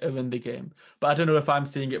are in the game. But I don't know if I'm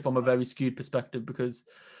seeing it from a very skewed perspective, because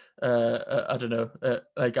I don't know,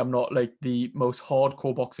 like I'm not like the most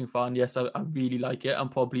hardcore boxing fan. Yes, I really like it. I'm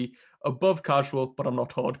probably above casual, but I'm not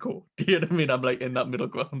hardcore. Do you know what I mean? I'm like in that middle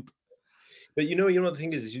ground. But you know what the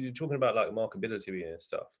thing is you're talking about like marketability and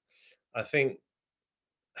stuff. I think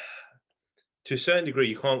to a certain degree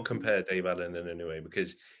you can't compare Dave Allen in any way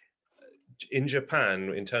because in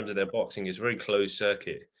Japan, in terms of their boxing, it's very closed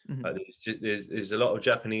circuit. Mhm, Like there's a lot of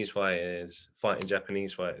Japanese fighters fighting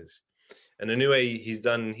Japanese fighters. And the new way he's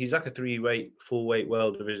like a full weight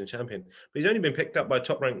world division champion, but he's only been picked up by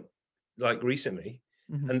Top Rank like recently.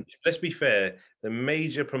 mhm. And let's be fair, the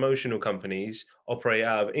major promotional companies operate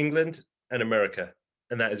out of England and America,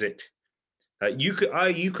 and that is it. You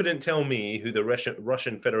couldn't tell me who the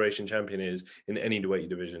Russian Federation champion is in any weight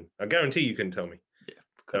division. I guarantee you couldn't tell me. Yeah,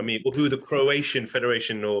 I couldn't. mean, or who the Croatian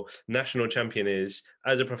Federation or national champion is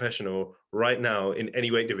as a professional right now in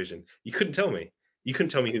any weight division. You couldn't tell me. You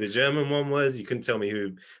couldn't tell me who the German one was. You couldn't tell me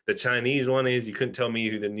who the Chinese one is. You couldn't tell me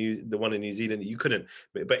who the one in New Zealand. You couldn't.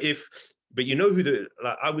 But you know who the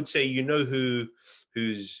like, I would say you know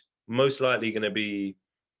who's most likely going to be.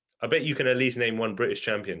 I bet you can at least name one British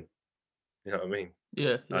champion. You know what I mean?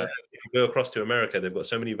 Yeah, Uh, yeah. if you go across to America, they've got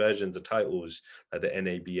so many versions of titles, like the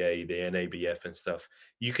NABA, the NABF, and stuff.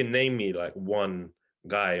 You can name me like one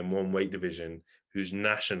guy in one weight division who's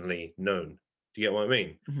nationally known. Do you get what I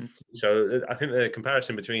mean? Mhm. So I think the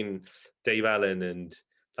comparison between Dave Allen and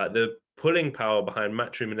like the pulling power behind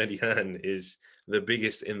Matchroom and Eddie Hearn is the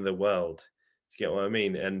biggest in the world. Do you get what I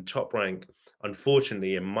mean? And Top Rank,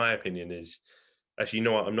 unfortunately, in my opinion, is actually, you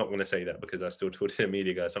know what? I'm not going to say that because I still talk to the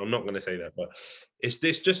media guys, so I'm not going to say that. But it's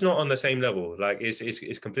just not on the same level. Like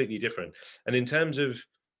it's completely different. And in terms of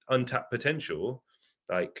untapped potential,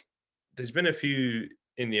 like there's been a few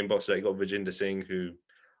Indian bosses. Like you got Vijender Singh, who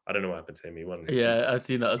I don't know what happened to him. He Yeah, I've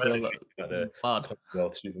seen that as well. at the Mad.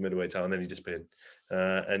 Commonwealth super middleweight title, and then he disappeared.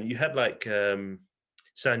 And you had like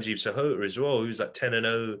Sanjeev Sahota as well, who's like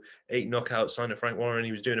 10-0, 8 knockouts, signed to Frank Warren.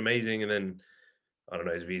 He was doing amazing, and then I don't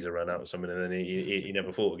know, his visa ran out or something, and then he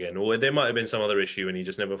never fought again. Or there might have been some other issue, and he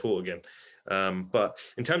just never fought again. But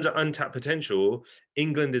in terms of untapped potential,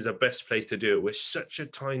 England is the best place to do it. We're such a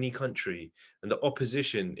tiny country, and the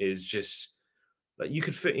opposition is just like you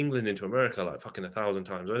could fit England into America like fucking 1,000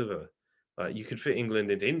 times over. Like you could fit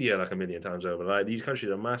England into India like a million times over. Like these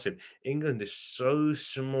countries are massive. England is so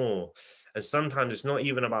small, and sometimes it's not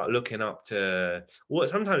even about looking up to. Well,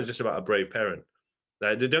 sometimes it's just about a brave parent.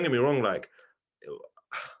 Like, don't get me wrong. Like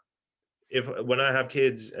if when I have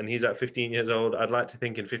kids and he's at 15 years old, I'd like to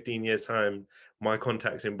think in 15 years' time, my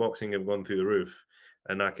contacts in boxing have gone through the roof,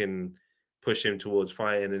 and I can push him towards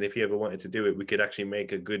fighting. And if he ever wanted to do it, we could actually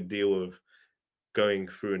make a good deal of going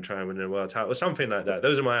through and trying to win a world title or something like that.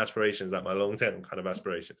 Those are my aspirations, like my long term kind of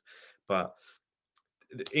aspirations. But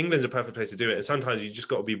England's a perfect place to do it. And sometimes you just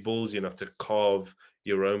got to be ballsy enough to carve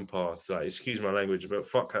your own path. Like, excuse my language, but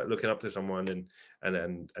fuck looking up to someone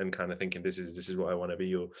and kind of thinking this is what I want to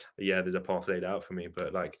be. Or yeah, there's a path laid out for me.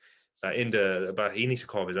 But like but he needs to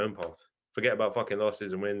carve his own path. Forget about fucking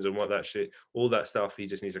losses and wins and what that shit, all that stuff. He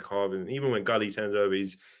just needs to carve. And even when Gully turns over,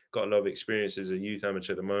 he's got a lot of experience as a youth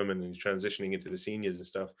amateur at the moment, and he's transitioning into the seniors and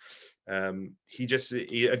stuff.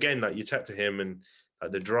 Again, like you tap to him, and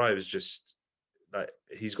like the drive is just like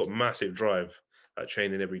he's got massive drive, like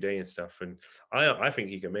training every day and stuff. And I think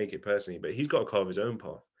he can make it personally, but he's got to carve his own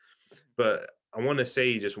path. But I want to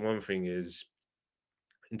say just one thing is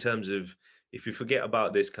in terms of if you forget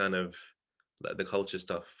about this kind of like the culture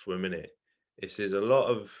stuff for a minute, it's there's a lot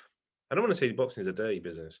of I don't want to say boxing is a dirty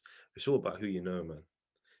business. It's all about who you know, man.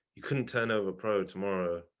 You couldn't turn over pro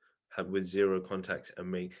tomorrow with zero contacts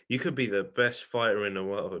and make. You could be the best fighter in the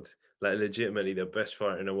world, like legitimately the best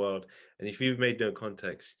fighter in the world. And if you've made no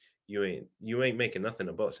contacts, you ain't making nothing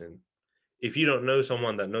of boxing. If you don't know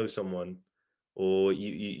someone that knows someone, or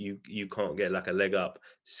you can't get like a leg up.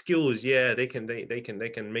 Skills, yeah, they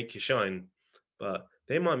can make you shine, but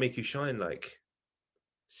they might make you shine like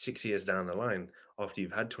 6 years down the line after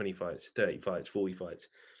you've had 20 fights, 30 fights, 40 fights.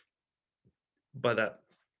 By that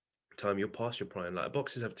time, you're past your prime. Like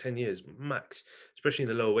boxers have 10 years max, especially in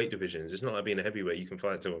the lower weight divisions. It's not like being a heavyweight, you can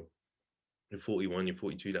fight till you're 41, you're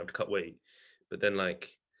 42, you don't have to cut weight. But then like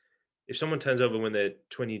if someone turns over when they're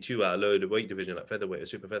 22 at a low weight division like featherweight or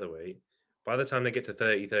super featherweight, by the time they get to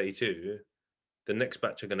 30, 32, the next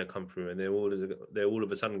batch are going to come through and they're all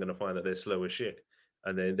of a sudden going to find that they're slow as shit,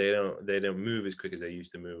 and they don't move as quick as they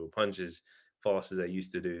used to move or punch as fast as they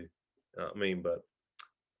used to do. You know what I mean? But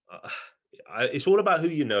uh, it's all about who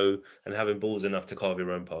you know and having balls enough to carve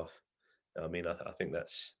your own path. I mean, I think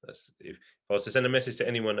that's if I was to send a message to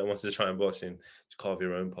anyone that wants to try and boxing, just carve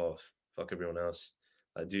your own path. Fuck everyone else.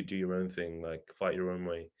 Like do your own thing. Like fight your own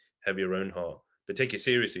way. Have your own heart, but take it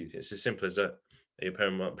seriously. It's as simple as that. Your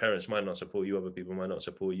parents might not support you. Other people might not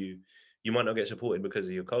support you. You might not get supported because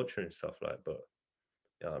of your culture and stuff like. But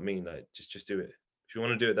you know what I mean, like just do it. If you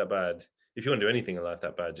want to do it that bad, if you want to do anything in life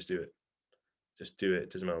that bad, just do it. Just do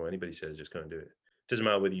it. Doesn't matter what anybody says. Just go and do it. Doesn't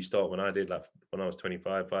matter whether you start when I did, like when I was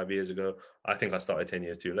 25, 5 years ago. I think I started 10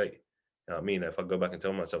 years too late. You know what I mean? If I go back and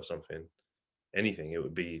tell myself something, anything, it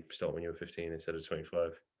would be start when you were 15 instead of 25. You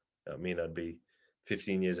know what I mean? I'd be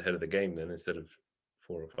 15 years ahead of the game then instead of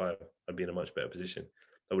 4 or 5. I'd be in a much better position.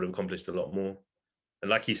 I would have accomplished a lot more. And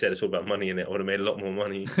like he said, it's all about money in it. I would have made a lot more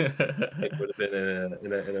money. It would have been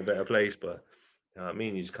in a better place. But you know what I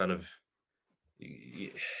mean? You just kind of you,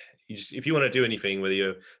 you just if you want to do anything, whether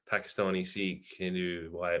you're Pakistani, Sikh, Hindu,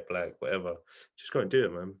 white, black, whatever, just go and do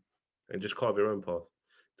it, man, and just carve your own path.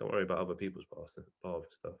 Don't worry about other people's path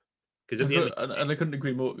stuff. Because at the end of And I couldn't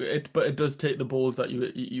agree more. But it does take the balls that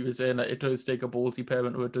you were saying. That it does take a ballsy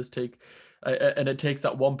parent, or it does take, and it takes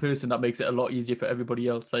that one person that makes it a lot easier for everybody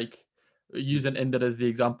else. Like the using Inder as the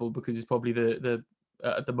example because he's probably the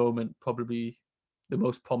at the moment probably the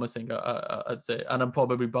most promising. I'd say, and I'm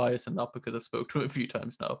probably biased in that because I've spoken to him a few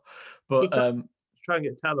times now. But good time. Try and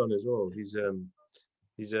get Talon as well. He'll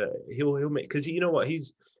make because you know what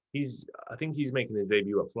he's I think he's making his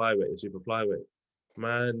debut at flyweight, super flyweight.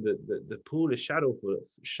 Man, the pool is shallow for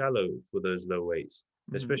those low weights,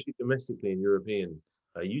 mhm, especially domestically and European.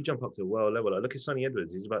 You jump up to world level. Like, look at Sonny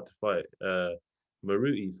Edwards. He's about to fight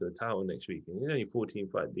Maruti for the title next week, and he's only 14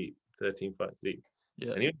 fight deep, 13 fights deep,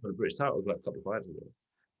 yeah. and he won the British title like a couple of fights ago.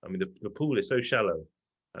 I mean, the pool is so shallow.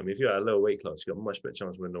 I mean, if you're at a lower weight class, you got a much better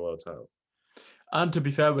chance of winning the world title. And to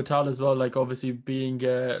be fair with Tal as well, like obviously being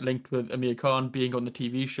linked with Amir Khan, being on the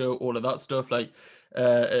TV show, all of that stuff, like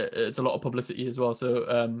it's a lot of publicity as well.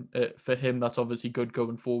 So for him, that's obviously good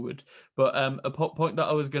going forward. But a point that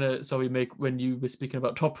I was gonna sorry make when you were speaking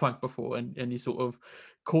about Top Rank before, and you sort of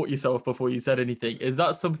caught yourself before you said anything, is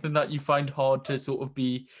that something that you find hard to sort of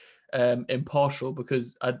be impartial?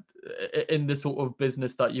 Because in the sort of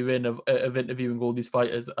business that you're in of interviewing all these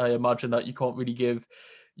fighters, I imagine that you can't really give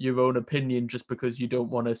your own opinion just because you don't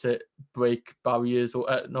want to say break barriers or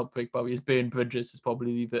not break barriers, burn bridges is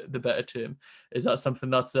probably the better term. Is that something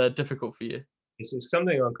that's difficult for you? It's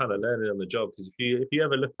something I'm kind of learning on the job because if you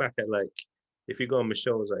ever look back at like if you go on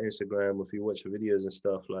Michelle's like Instagram or if you watch her videos and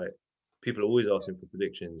stuff like people are always asking for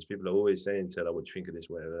predictions. People are always saying to her, like, what do you think of this,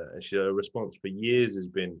 whatever. And her response for years has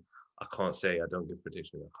been, I can't say, I don't give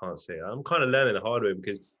predictions. I can't say. I'm kind of learning the hard way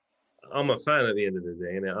because I'm a fan at the end of the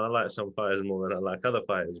day, and I like some fighters more than I like other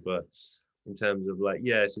fighters. But in terms of like,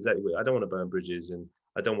 yeah, it's exactly. I don't want to burn bridges, and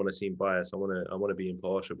I don't want to seem biased. I want to be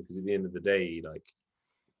impartial because at the end of the day, like,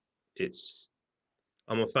 it's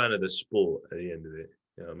I'm a fan of the sport at the end of it.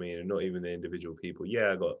 You know what I mean? And not even the individual people.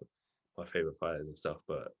 Yeah, I got my favorite fighters and stuff,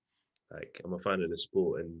 but like I'm a fan of the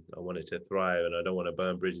sport and I want it to thrive and I don't want to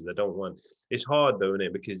burn bridges. I don't want it's hard though, isn't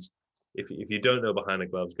it? Because if you don't know behind the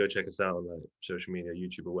gloves, go check us out on like social media,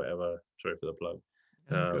 YouTube or whatever. Sorry for the plug.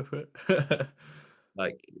 Go Um, for it.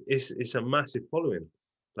 like it's a massive following.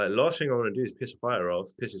 Like last thing I want to do is piss a fighter off,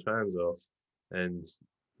 piss his fans off, and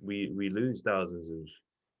we lose thousands of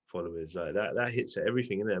followers. Like that hits at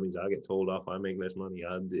everything, and that means I get told off, I make less money.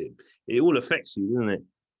 It all affects you, doesn't it?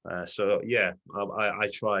 So yeah, I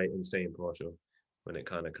try and stay impartial when it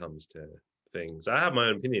kind of comes to things. I have my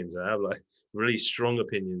own opinions. I have like really strong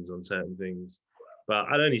opinions on certain things, but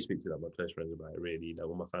I'd only speak to like my close friends about it. Really, like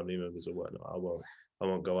with my family members or whatnot. I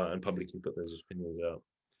won't go out and publicly put those opinions out.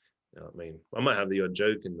 You know what I mean? I might have the odd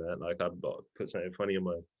joke in that, like I've got put something funny on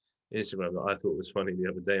Instagram that I thought was funny the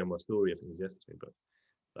other day on my story. I think it was yesterday, but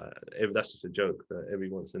if that's just a joke that every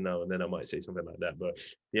once in a while, and then I might say something like that. But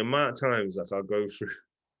the amount of times like I'll go through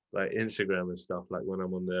like Instagram and stuff, like when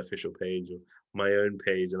I'm on the official page or my own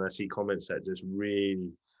page, and I see comments that just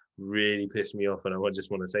really, really piss me off, and I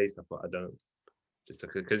just want to say stuff, but I don't. Just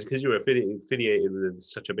because you're affiliated with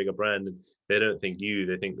such a bigger brand, and they don't think you,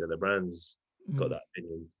 they think that the brand's got Mm. that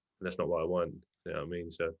opinion, and that's not what I want. You know what I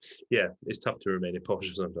mean? So yeah, it's tough to remain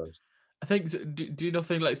impartial sometimes. I think do you not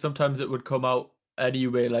think like sometimes it would come out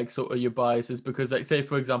anyway, like sort of your biases? Because like say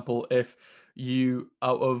for example, if you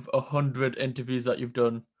out of 100 interviews that you've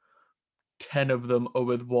done, 10 of them are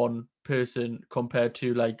with one person compared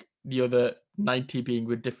to like the other 90 being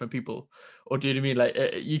with different people, or do you know what I mean?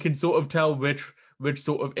 Like you can sort of tell which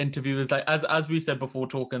sort of interviewers, like as we said before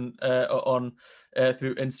talking on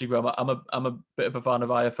through Instagram. I'm a bit of a fan of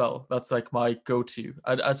IFL. That's like my go-to.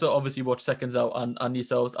 I still obviously watch Seconds Out and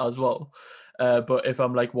yourselves as well, but if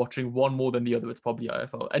I'm like watching one more than the other, it's probably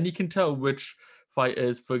IFL. And you can tell which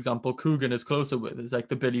fighters, for example, Coogan is closer with. It's like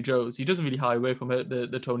the Billy Joes. He doesn't really hide away from it,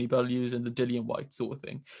 the Tony Bellews and the Dillian White sort of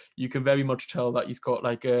thing. You can very much tell that he's got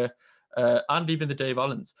like a and even the Dave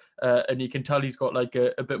Allens, and you can tell he's got like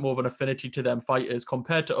a bit more of an affinity to them fighters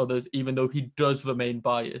compared to others, even though he does remain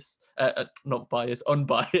biased, not biased,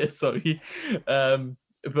 unbiased. Sorry,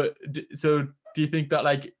 but so do you think that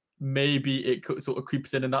like maybe it sort of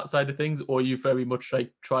creeps in that side of things, or you very much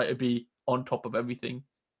like try to be on top of everything?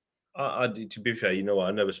 To be fair, you know what?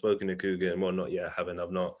 I've never spoken to Cougar, and well, not yet. I haven't.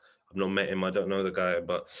 I've not met him. I don't know the guy.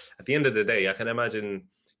 But at the end of the day, I can imagine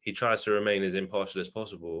he tries to remain as impartial as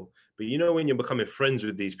possible. But you know, when you're becoming friends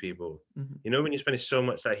with these people, Mhm. you know, when you're spending so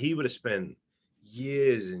much, like he would have spent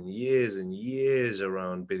years and years and years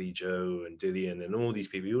around Billy Joe and Dillian and all these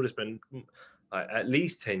people. He would have spent like at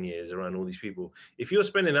least 10 years around all these people. If you're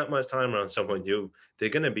spending that much time around someone, they're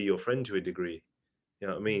gonna be your friend to a degree. You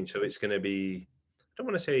know what I mean? So it's gonna be, I don't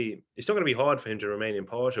want to say it's not going to be hard for him to remain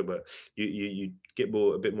impartial, but you get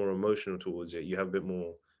more, a bit more emotional towards it. You have a bit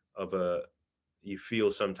more of a, you feel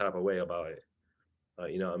some type of way about it.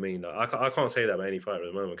 You know what I mean? Like, I can't say that about any fighter at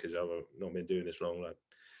the moment because I've not been doing this long, like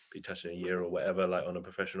be touching a year or whatever, like on a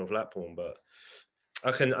professional platform. But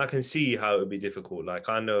I can see how it would be difficult. Like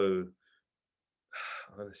I know,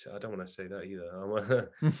 honestly, I don't want to say that either.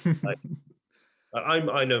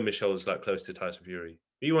 I know Michelle's like close to Tyson Fury.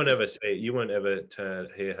 You won't ever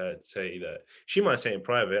hear her say that. She might say it in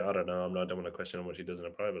private. I don't know. I don't want to question on what she does in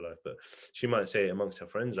her private life, but she might say it amongst her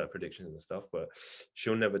friends, like predictions and stuff. But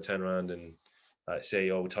she'll never turn around and like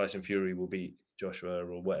say, "Oh, Tyson Fury will beat Joshua"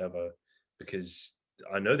 or whatever, because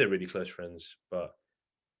I know they're really close friends. But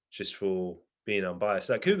just for being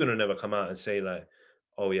unbiased, like Coogan will never come out and say like,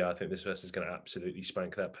 "Oh yeah, I think this person's going to absolutely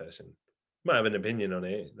spank that person." Might have an opinion on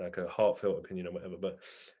it, like a heartfelt opinion or whatever, but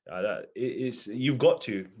it's you've got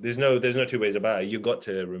to. There's no two ways about it. You've got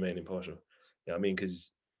to remain impartial. You know what I mean? Because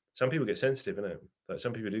some people get sensitive, innit? Like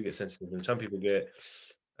some people do get sensitive, and some people get.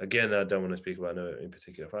 Again, I don't want to speak about no in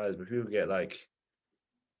particular fighters, but people get like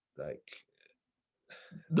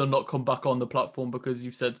They'll not come back on the platform because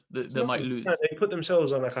you've said that they no, might lose. they put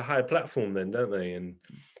themselves on like a high platform, then don't they? And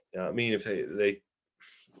you know what I mean, if they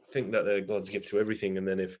think that they're God's gift to everything, and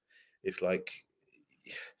then if like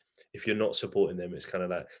if you're not supporting them, it's kind of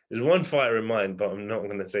like there's one fighter in mind, but I'm not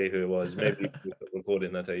going to say who it was. Maybe we could record it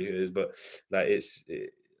and I'll tell you who it is. But like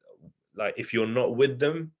like if you're not with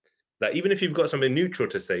them, like even if you've got something neutral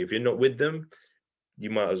to say, if you're not with them, you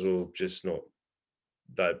might as well just not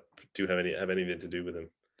like do have anything to do with them.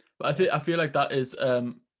 But I feel like that is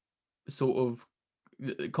sort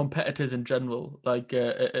of competitors in general, like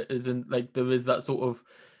isn't like there is that sort of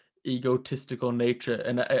egotistical nature,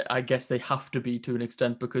 and I guess they have to be to an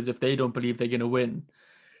extent because if they don't believe they're going to win,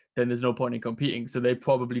 then there's no point in competing. So they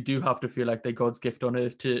probably do have to feel like they're God's gift on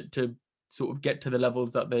earth to sort of get to the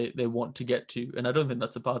levels that they want to get to. And I don't think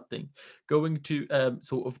that's a bad thing. Going to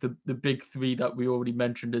sort of the big three that we already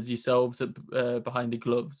mentioned as yourselves at behind the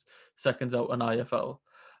gloves, Seconds Out and IFL.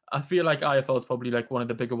 I feel like IFL is probably like one of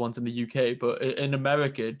the bigger ones in the UK, but in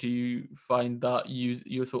America, do you find that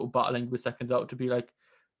you're sort of battling with Seconds Out to be like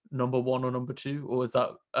number one or number two, or is that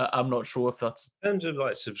I'm not sure if that's In terms of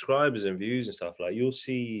like subscribers and views and stuff, like you'll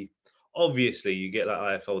see, obviously you get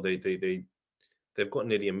like IFL, they've got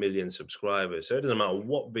nearly 1 million subscribers, so it doesn't matter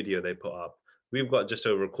what video they put up. We've got just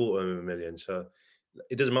over a quarter of a million, so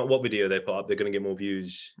it doesn't matter what video they put up, they're going to get more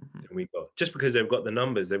views Mhm. than we got, just because they've got the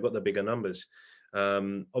numbers, they've got the bigger numbers.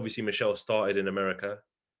 Obviously, Michelle started in America.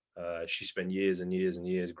 She spent years and years and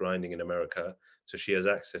years grinding in America, so she has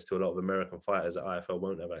access to a lot of American fighters that IFL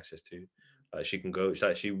won't have access to. She can go,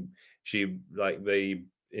 like she like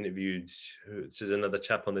interviewed. This is another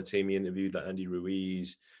chap on the team. He interviewed like Andy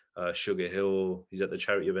Ruiz, Sugar Hill. He's at the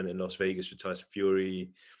charity event in Las Vegas with Tyson Fury.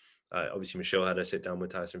 Obviously, Michelle had a sit down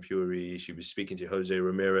with Tyson Fury. She was speaking to Jose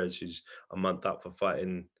Ramirez, who's a month out for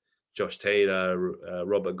fighting Josh Taylor,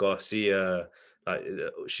 Robert Garcia.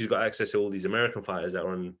 She's got access to all these American fighters that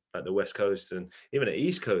are on like the West Coast and even the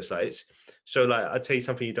East Coast. Like it's so like I'll tell you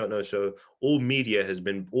something you don't know. So all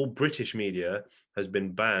British media has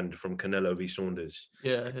been banned from Canelo v Saunders.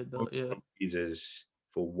 Yeah, I heard that. Yeah, Visas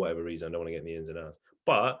for whatever reason. I don't want to get in the ins and outs.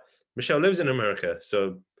 But Michelle lives in America,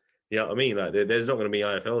 so you know what I mean. Like there's not going to be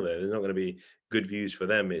IFL there. There's not going to be good views for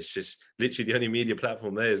them. It's just literally the only media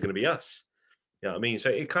platform there is going to be us. You know what I mean? So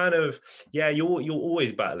it kind of, yeah, you're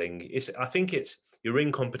always battling. I think you're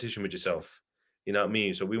in competition with yourself. You know what I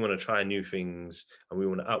mean? So we want to try new things and we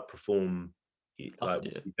want to outperform like last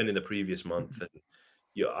year. we've been in the previous month. And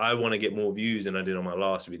yeah, I want to get more views than I did on my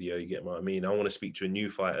last video. You get what I mean? I want to speak to a new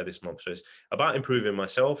fighter this month. So it's about improving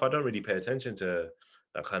myself. I don't really pay attention to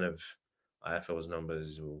that kind of IFL's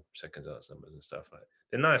numbers or seconds out numbers and stuff. Like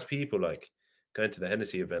they're nice people. Like going to the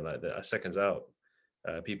Hennessy event, like the seconds out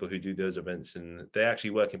people who do those events, and they actually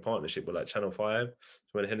work in partnership with like Channel 5. So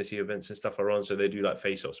when Hennessy events and stuff are on, so they do like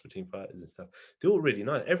face-offs between fighters and stuff. They're all really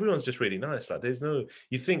nice. Everyone's just really nice. Like there's no,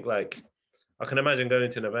 you think like, I can imagine going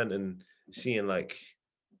to an event and seeing like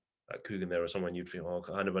Coogan there or someone, you'd feel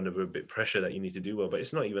kind of under a bit pressure that you need to do well, but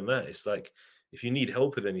it's not even that. It's like if you need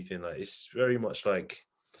help with anything, like it's very much like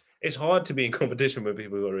it's hard to be in competition with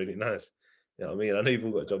people who are really nice. You know what I mean? I know you've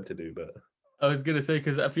all got a job to do, but I was gonna say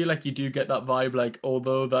because I feel like you do get that vibe, like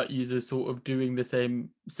although that user sort of doing the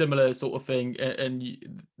similar sort of thing, and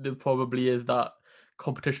there probably is that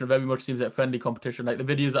competition. Very much seems like friendly competition. Like the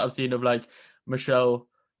videos that I've seen of like Michelle,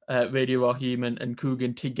 Radio Raheem, and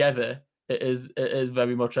Coogan together, it is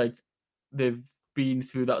very much like they've been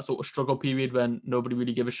through that sort of struggle period when nobody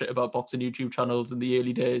really gave a shit about boxing YouTube channels in the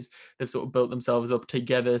early days. They've sort of built themselves up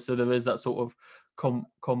together, so there is that sort of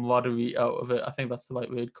camaraderie out of it. I think that's the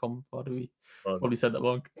right word, camaraderie. Probably said that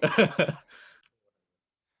wrong.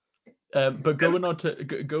 But going on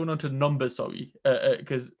to numbers, sorry,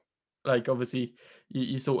 because like obviously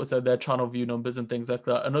you sort of said their channel view numbers and things like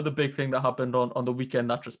that. Another big thing that happened on the weekend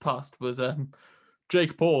that just passed was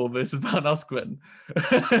Jake Paul versus Van Askren.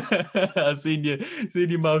 I've seen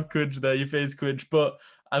your mouth cringe there, your face cringe, but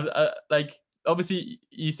I like obviously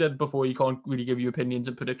you said before you can't really give you opinions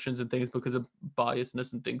and predictions and things because of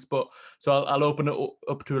biasness and things. But so I'll open it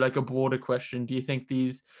up to like a broader question. Do you think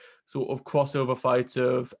these sort of crossover fights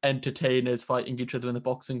of entertainers fighting each other in the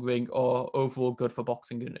boxing ring are overall good for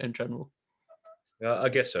boxing in general? yeah, I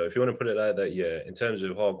guess so. If you want to put it like that, yeah. In terms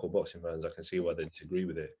of hardcore boxing fans, I can see why they disagree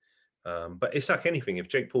with it. But it's like anything. If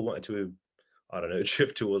Jake Paul wanted to, I don't know,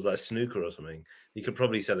 shift towards like snooker or something, you could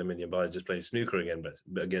probably sell a million buys just playing snooker again,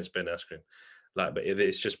 but against Ben Askren. Like, but if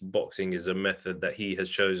it's just boxing is a method that he has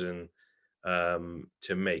chosen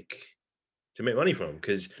to make money from,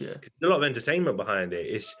 because Yeah. there's a lot of entertainment behind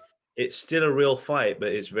it. It's still a real fight, but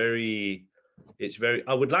it's very.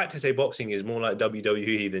 I would like to say boxing is more like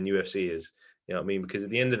WWE than UFC is. You know what I mean? Because at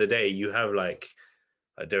the end of the day, you have like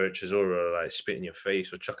a Derek Chisora like spit in your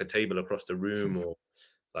face or chuck a table across the room or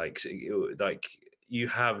like you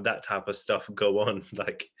have that type of stuff go on.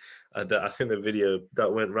 Like I think the video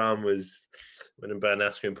that went round was when Ben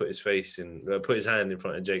Askren put his face in, put his hand in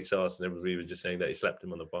front of Jake's ass, and everybody was just saying that he slapped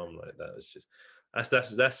him on the bum. Like that was just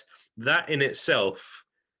that's that in itself.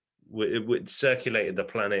 It would circulated the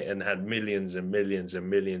planet and had millions and millions and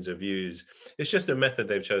millions of views. It's just a method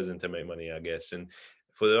they've chosen to make money, I guess. And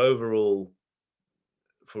for the overall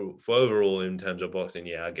for overall in terms of boxing,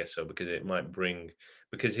 yeah, I guess so, because it might bring,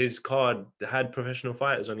 because his card had professional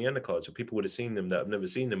fighters on the undercard, so people would have seen them that have never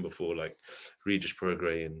seen them before, like Regis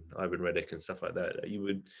Prograis and Ivan Reddick and stuff like that. You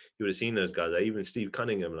would have seen those guys, like even Steve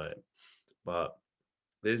Cunningham, like. But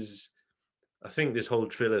there's, I think this whole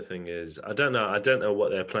Triller thing is, I don't know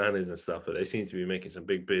what their plan is and stuff, but they seem to be making some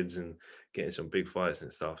big bids and getting some big fights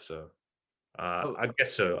and stuff. So Oh, I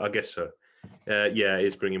guess so. Yeah,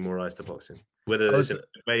 it's bringing more eyes to boxing. Whether I it's was in a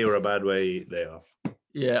good way or a bad way, they are.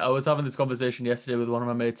 Yeah, I was having this conversation yesterday with one of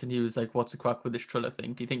my mates, and he was like, "What's the crack with this Triller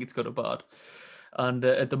thing? Do you think it's good or bad?" And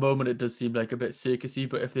at the moment, it does seem like a bit circusy.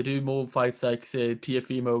 But if they do more fights, like say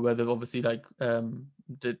Tiafimo, where they've obviously like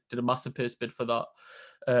did a massive purse bid for that,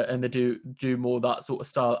 and they do more that sort of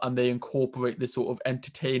style, and they incorporate this sort of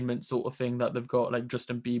entertainment sort of thing that they've got. Like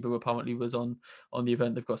Justin Bieber apparently was on the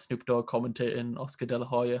event. They've got Snoop Dogg commentating, Oscar De La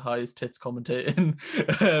Hoya, highest tits commentating,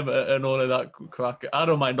 and all of that crack. I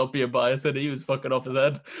don't mind not being biased, and he was fucking off his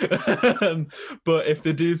head. But if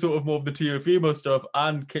they do sort of more of the Tiafimo stuff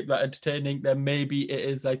and keep that entertaining, then maybe it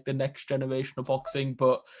is like the next generation of boxing.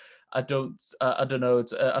 But I don't know.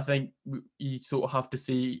 It's, I think you sort of have to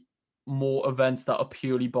see more events that are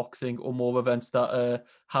purely boxing, or more events that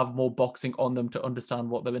have more boxing on them, to understand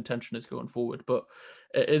what their intention is going forward. But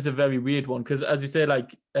it is a very weird one, because as you say,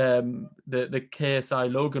 like the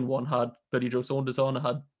KSI Logan one had Billy Joe Saunders on, it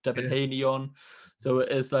had Devin Yeah. Haney on. So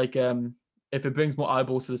it is like if it brings more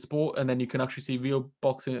eyeballs to the sport, and then you can actually see real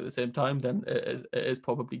boxing at the same time, then it is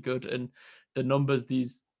probably good. And the numbers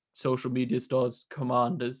these social media stars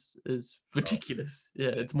command is Oh, ridiculous. Yeah,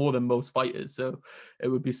 yeah. it's more than most fighters, so it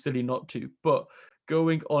would be silly not to. But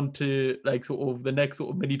going on to like sort of the next sort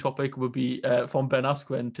of mini topic would be from Ben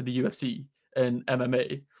Askren to the UFC and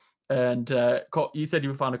MMA. And you said you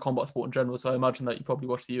were a fan of combat sport in general, so I imagine that you probably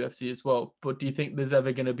watch the UFC as well. But do you think there's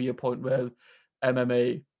ever going to be a point where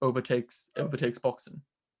MMA overtakes boxing?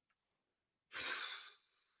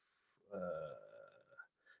 Uh,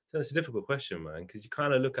 so it's a difficult question, man, because you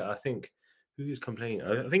kind of look at, I think, who's complaining.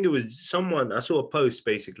 I think it was someone, I saw a post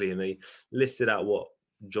basically, and they listed out what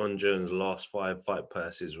John Jones' last 5 fight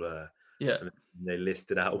purses were, Yeah, and they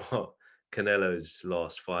listed out what Canelo's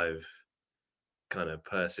last 5 kind of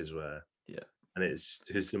purses were, yeah. and it's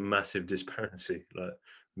a massive disparity, like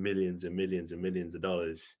millions and millions and millions of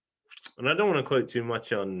dollars. And I don't want to quote too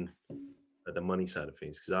much on the money side of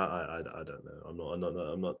things, because I don't know.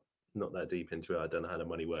 I'm not that deep into it. I don't know how the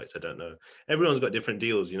money works. I don't know. Everyone's got different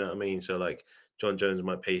deals. You know what I mean? So like John Jones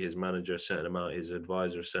might pay his manager a certain amount, his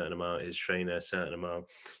advisor a certain amount, his trainer a certain amount.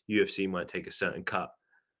 UFC might take a certain cut,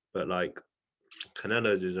 but like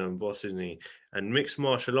Canelo's his own boss, isn't he? And mixed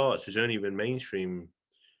martial arts has only been mainstream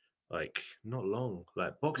like not long.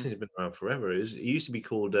 Like Mm. boxing has been around forever. It used to be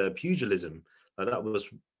called pugilism. Like that was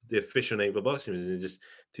the official name for boxing. It was just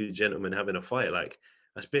two gentlemen having a fight. Like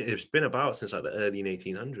it's been about since like the early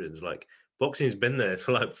 1800s. Like boxing's been there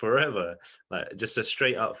for like forever. Like just a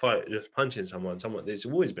straight up fight, just punching someone. Someone. It's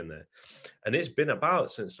always been there, and it's been about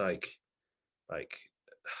since like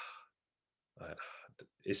uh,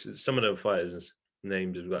 it's some of the fighters'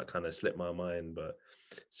 names have got kind of slipped my mind, but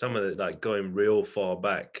some of the like going real far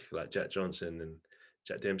back, like Jack Johnson and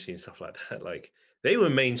Jack Dempsey and stuff like that, like they were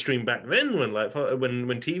mainstream back then when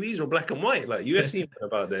when TVs were black and white. Like UFC went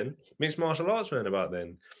about then, mixed martial arts went about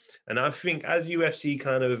then, and I think as UFC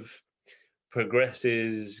kind of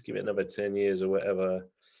progresses, give it another 10 years or whatever,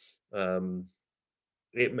 um,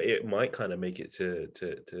 it might kind of make it to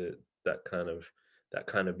that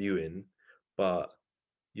kind of viewing, but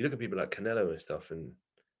you look at people like Canelo and stuff, and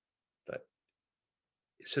like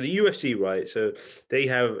so the UFC, right? So they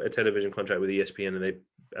have a television contract with ESPN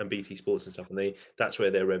and BT Sports and stuff, and that's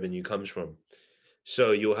where their revenue comes from.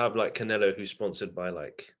 So you'll have like Canelo, who's sponsored by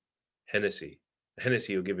like Hennessy.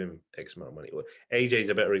 Hennessy will give him X amount of money. Or AJ's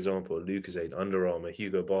a better example. Lucozade, Under Armour,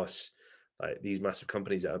 Hugo Boss, like these massive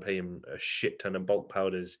companies that are paying him a shit ton of bulk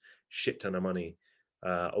powders, shit ton of money.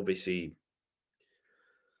 Obviously,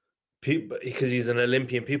 people, because he's an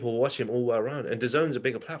Olympian, people watch him all around, and DAZN's a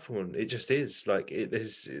bigger platform. It just is like it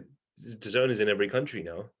is. DAZN is in every country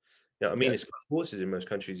now. Yeah, I mean, Yeah. it's got sports in most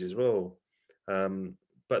countries as well. Um,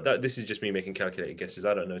 but this is just me making calculated guesses.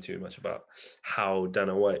 I don't know too much about how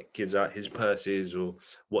Dana White gives out his purses, or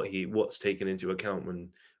what's taken into account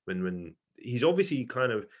when he's obviously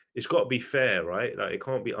kind of, it's got to be fair, right? Like it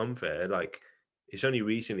can't be unfair. Like it's only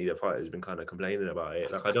recently the fighter's been kind of complaining about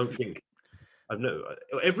it. Like I don't think I've no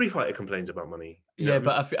every fighter complains about money. You know Yeah,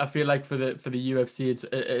 what I mean? but I feel like for the UFC,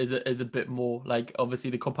 it is a bit more like, obviously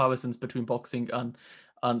the comparisons between boxing and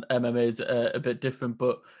MMA is a bit different.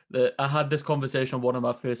 But I had this conversation on one of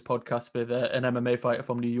my first podcasts with an MMA fighter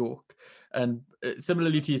from New York, and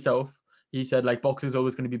similarly to yourself, he said like boxing is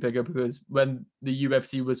always going to be bigger, because when the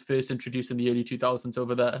UFC was first introduced in the early 2000s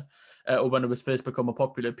over there, or when it was first becoming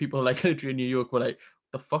popular, people like literally in New York were like,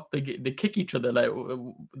 "The fuck, they kick each other, like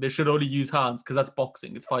they should only use hands because that's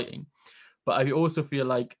boxing, it's fighting." But I also feel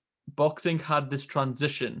like boxing had this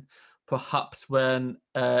transition, perhaps when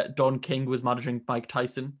Don King was managing Mike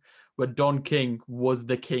Tyson, where Don King was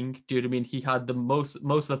the king. Do you know what I mean? He had the most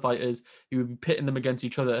of the fighters. He would be pitting them against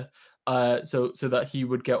each other, so that he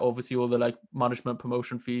would get obviously all the like management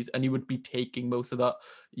promotion fees, and he would be taking most of that.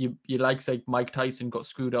 You like Mike Tyson got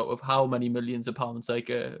screwed out of how many millions of pounds, like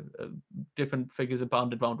different figures are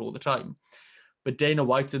banded around all the time. But Dana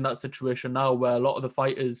White's in that situation now where a lot of the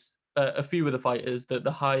fighters a few of the fighters,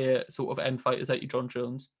 the higher sort of end fighters like your John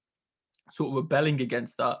Jones, sort of rebelling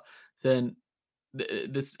against that, saying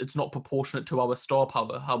this it's not proportionate to our star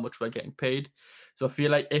power how much we're getting paid. So I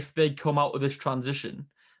feel like if they come out of this transition,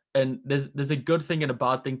 and there's a good thing and a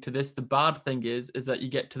bad thing to this. The bad thing is that you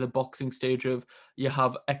get to the boxing stage of you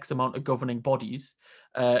have X amount of governing bodies,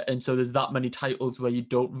 and so there's that many titles where you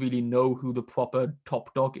don't really know who the proper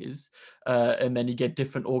top dog is, and then you get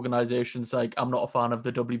different organizations. Like, I'm not a fan of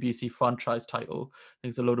the WBC franchise title. I think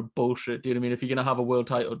it's a load of bullshit. Do you know what I mean? If you're gonna have a world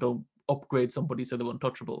title, don't upgrade somebody so they're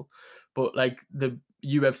untouchable. But like the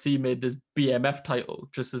UFC made this BMF title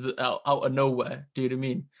just as out of nowhere. Do you know what I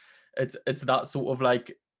mean? It's that sort of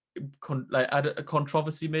like a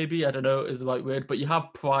controversy, maybe, I don't know is the right word, but you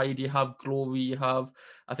have pride, you have glory, you have,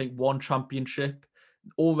 I think, one championship.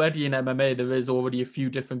 Already in MMA there is already a few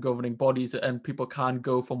different governing bodies, and people can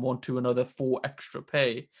go from one to another for extra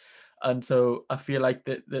pay. And so I feel like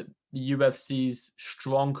that the UFC's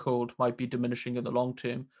stronghold might be diminishing in the long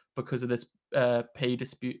term because of this pay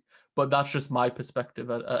dispute. But that's just my perspective,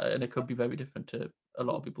 and it could be very different to a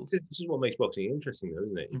lot of people's. This is what makes boxing interesting, though,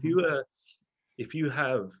 isn't it? Mhm. If you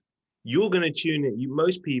have, you're going to tune in.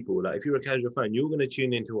 Most people, like if you're a casual fan, you're going to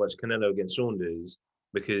tune in to watch Canelo against Saunders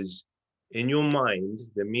because in your mind,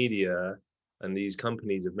 the media and these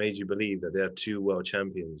companies have made you believe that they are two world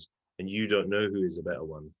champions and you don't know who is a better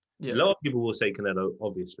one. A Yeah. lot of people will say Canelo,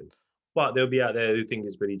 obviously, but there'll be out there who think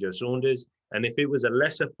it's Billy Joe Saunders. And if it was a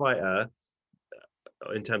lesser fighter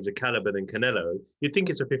in terms of caliber than Canelo, you'd think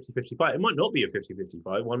it's a 50-50 fight. It might not be a 50-50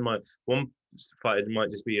 fight. One fighter might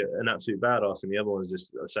just be an absolute badass and the other one's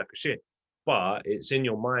just a sack of shit. But it's in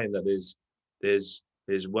your mind that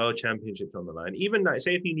there's world championships on the line. Even like,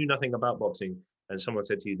 say if you knew nothing about boxing and someone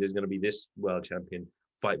said to you there's going to be this world champion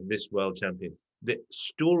fight this world champion, the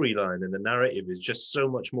storyline and the narrative is just so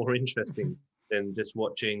much more interesting than just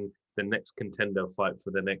watching the next contender fight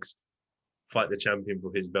the champion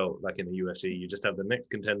for his belt, like in the UFC. You just have the next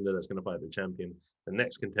contender that's going to fight the champion, the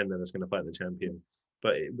next contender that's going to fight the champion.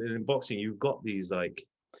 But in boxing, you've got these like,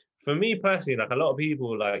 for me personally, like a lot of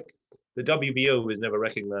people, like the WBO was never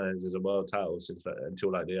recognized as a world title since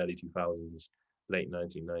until like the early 2000s, late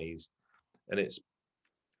 1990s, and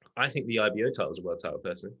I think the IBO title is a world title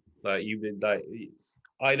personally. Like you would like,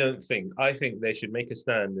 I think they should make a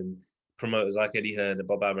stand and promoters like Eddie Hearn and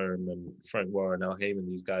Bob Arum and Frank Warren, Al Heyman,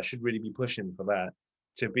 these guys should really be pushing for that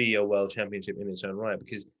to be a world championship in its own right.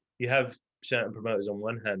 Because you have certain promoters on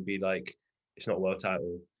one hand be like, it's not a world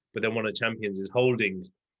title, but then one of the champions is holding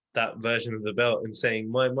that version of the belt and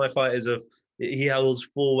saying, my fight is he holds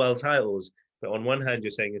 4 world titles. But on one hand,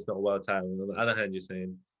 you're saying it's not a world title, and on the other hand, you're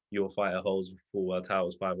saying your fighter holds 4 world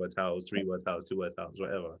titles, 5 world titles, 3 world titles, 2 world titles,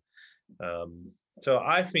 whatever. So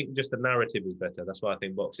I think just the narrative is better. That's why I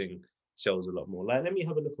think boxing sells a lot more. Like, let me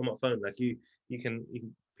have a look on my phone. Like you can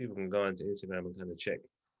people can go onto Instagram and kind of check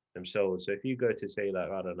themselves. So if you go to say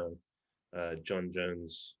like I don't know, John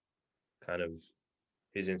Jones, kind of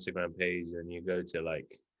his Instagram page, and you go to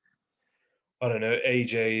like I don't know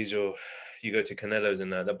AJ's or you go to Canelo's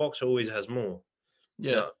and that, the box always has more.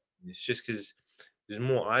 Yeah. No, it's just because there's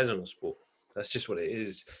more eyes on the sport. That's just what it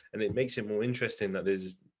is, and it makes it more interesting that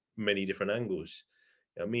there's many different angles.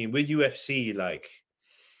 I mean, with UFC, like,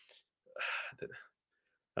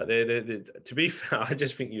 to be fair, I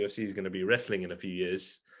just think UFC is going to be wrestling in a few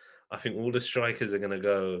years. I think all the strikers are going to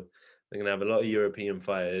go. They're going to have a lot of European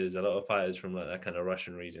fighters, a lot of fighters from like that kind of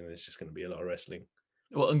Russian region. It's just going to be a lot of wrestling.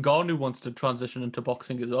 Well, Ngannou wants to transition into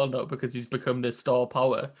boxing as well now because he's become this star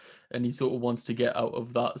power, and he sort of wants to get out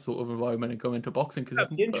of that sort of environment and go into boxing because I'd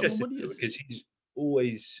it's be where more interested money though, is. because he's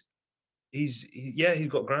always yeah, he's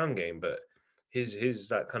got ground game, but his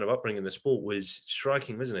that kind of upbringing in the sport was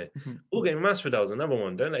striking, wasn't it? Mhm. Jorge Masvidal's another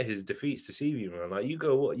one. Don't let his defeats deceive you, man. Like you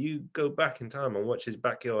go back in time and watch his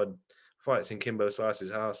backyard fights in Kimbo Slice's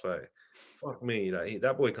house. Like, fuck me, like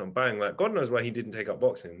that boy can bang. Like, God knows why he didn't take up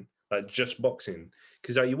boxing, like just boxing.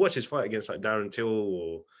 Because like you watch his fight against like Darren Till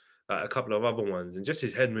or like, a couple of other ones, and just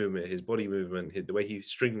his head movement, his body movement, the way he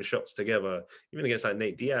strings shots together, even against like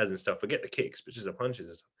Nate Diaz and stuff. Forget the kicks, but just the punches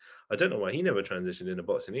and stuff. I don't know why he never transitioned into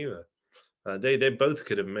boxing either. They both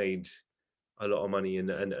could have made a lot of money and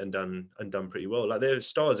done pretty well. Like they're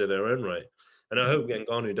stars of their own right. And I Mhm. hope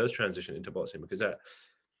Ngannou does transition into boxing because that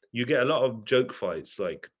you get a lot of joke fights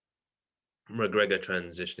like McGregor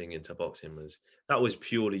transitioning into boxing was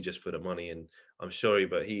purely just for the money. And I'm sorry,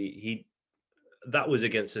 but he that was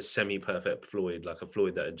against a semi-perfect Floyd, like a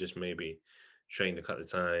Floyd that had just maybe trained a couple of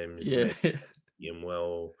times, Yeah. maybe him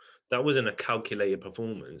well. That wasn't a calculated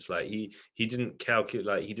performance. Like he didn't calculate,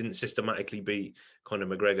 like he didn't systematically beat Conor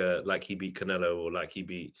McGregor like he beat Canelo or like he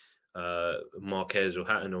beat Marquez or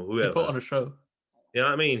Hatton or He put whoever. on a show. You know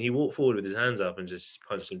what I mean? He walked forward with his hands up and just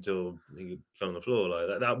punched until he fell on the floor.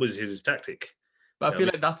 Like that was his tactic. But I You know feel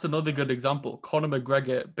what like that's another good example. Conor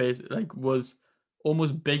McGregor was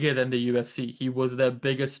almost bigger than the UFC. He was their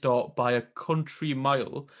biggest star by a country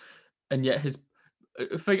mile, and yet his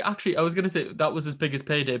actually, I was gonna say that was his biggest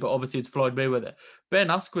payday, but obviously it's Floyd Mayweather. Ben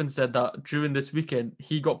Askren said that during this weekend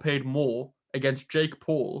he got paid more against Jake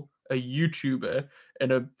Paul, a YouTuber,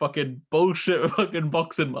 in a fucking bullshit fucking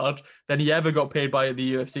boxing match than he ever got paid by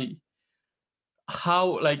the UFC.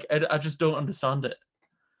 How? Like, I just don't understand it.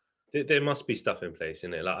 there must be stuff in place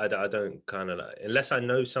in it. Like I don't kind of like, unless I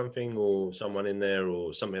know something or someone in there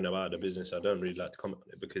or something about the business. I don't really like to comment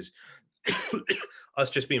on it because us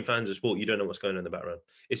just being fans of sport, you don't know what's going on in the background.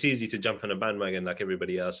 It's easy to jump on a bandwagon like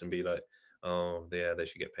everybody else and be like, oh yeah, they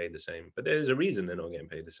should get paid the same. But there's a reason they're not getting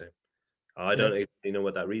paid the same. I Yeah. don't exactly know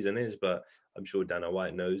what that reason is, but I'm sure Dana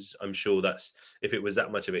White knows. I'm sure that's if it was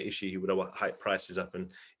that much of an issue, he would have hyped prices up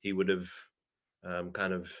and he would have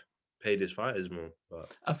kind of paid his fighters more.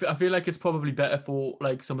 But I feel like it's probably better for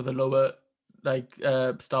like some of the lower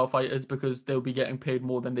style fighters because they'll be getting paid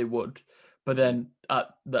more than they would. But mm, then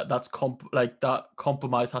that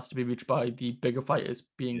compromise has to be reached by the bigger fighters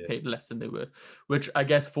being yeah, paid less than they were, which I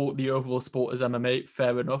guess for the overall sport as MMA,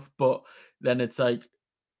 fair enough. But then it's like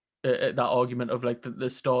that argument of like the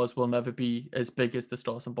stars will never be as big as the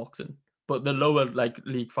stars in boxing, but the lower like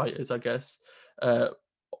league fighters, I guess, uh,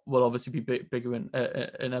 will obviously be bigger in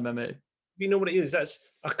MMA. you know what it is? That's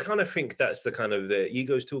I kind of think that's the kind of the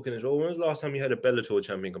egos talking as well. When was the last time you heard a Bellator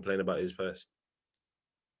champion complain about his purse?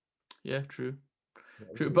 Yeah, true. You know what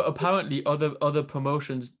I True, mean? but apparently other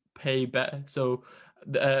promotions pay better. So,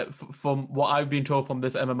 from what I've been told from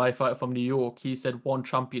this MMA fighter from New York, he said one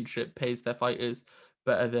championship pays their fighters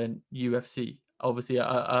better than UFC. Obviously,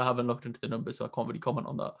 I haven't looked into the numbers, so I can't really comment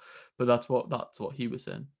on that. But that's what he was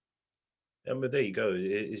saying. But there you go.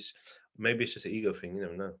 It's maybe it's just an ego thing. You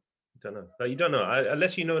never know. You don't know. Like, you don't know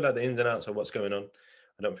unless you know like the ins and outs of what's going on.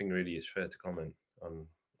 I don't think really it's fair to comment on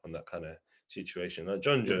that kind of situation. Like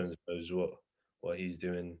John Yeah, Jones knows what he's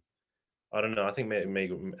doing. I don't know. I think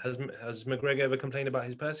has McGregor ever complained about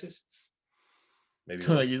his purses? Maybe like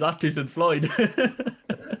once. he's actually since Floyd.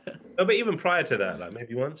 No, but even prior to that, like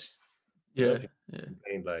maybe once. I don't Yeah, think yeah. he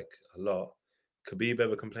complained like a lot. Khabib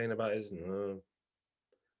ever complained about his? No. Mm.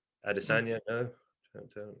 Adesanya, no.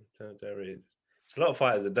 Don't really. There's a lot of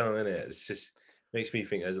fighters that don't, innit? It's just makes me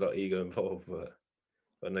think there's a lot of ego involved,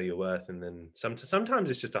 but know your worth. And then sometimes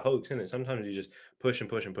it's just a hoax, isn't it? Sometimes you just push and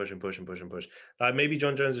push and push and push and push and push. Like maybe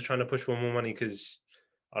John Jones is trying to push for more money because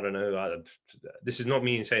I don't know. This is not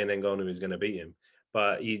me saying Ngannou is going to beat him,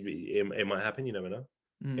 but it might happen. You never know.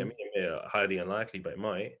 Yeah, I Mm. mean, highly unlikely, but it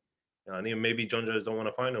might. And maybe John Jones don't want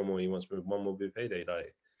to fight no more. He wants one more big payday.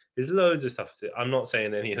 Like there's loads of stuff. I'm not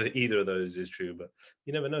saying either of those is true, but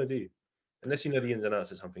you never know, do you? Unless you know the ins and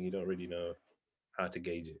outs of something, you don't really know how to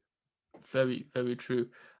gauge it. Very, very true.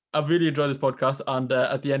 I've really enjoyed this podcast, and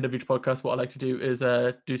at the end of each podcast, what I like to do is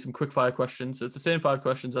do some quick fire questions. So it's the same 5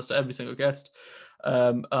 questions as to every single guest,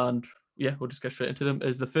 and yeah, we'll just get straight into them.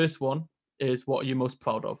 Is the first one is what are you most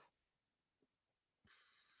proud of?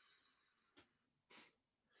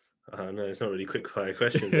 No, it's not really quick fire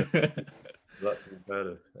questions. A lot to be proud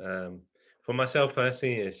of. For myself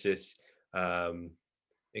personally, it's just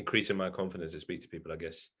increasing my confidence to speak to people. I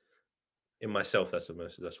guess in myself, that's the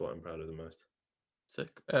most. That's what I'm proud of the most.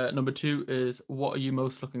 Sick. Number two is what are you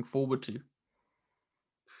most looking forward to?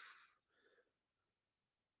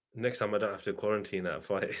 Next time, I don't have to quarantine that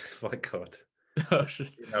fight. Fight card. Oh,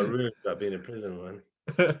 shit. That ruins that being in prison,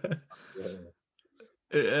 man.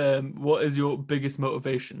 Yeah. What is your biggest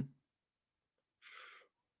motivation?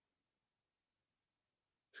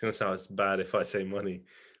 It's gonna sound bad if I say money,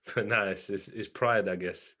 but nah, it's pride. I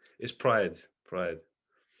guess it's pride. Pride.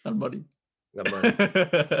 And money. That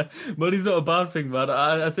money. Money's not a bad thing, man.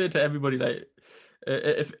 I say it to everybody, like,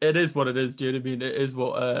 if it is what it is, do you know what I mean? It is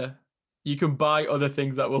what you can buy other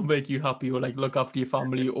things that will make you happy or like look after your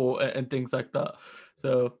family or and things like that.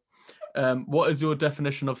 So, what is your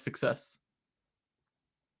definition of success?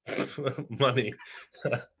 Money.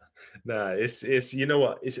 Nah, it's you know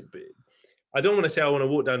what? I don't want to say I want to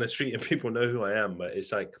walk down the street and people know who I am, but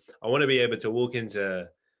it's like I want to be able to walk into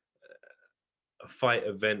a fight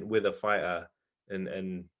event with a fighter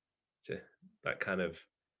and to that kind of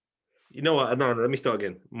you know what? No, let me start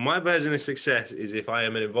again. My version of success is if I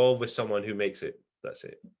am involved with someone who makes it. That's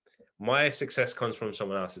it. My success comes from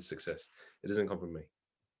someone else's success. It doesn't come from me.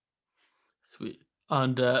 Sweet.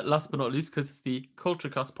 And last but not least, because it's the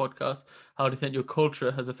KultureKast podcast, how do you think your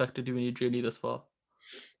culture has affected you in your journey thus far?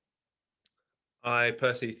 I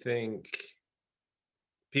personally think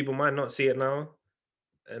people might not see it now,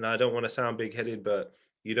 and I don't want to sound big headed, but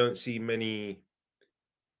you don't see many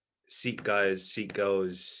Sikh guys, Sikh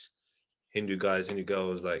girls, Hindu guys, Hindu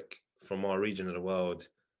girls like from our region of the world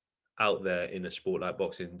out there in a sport like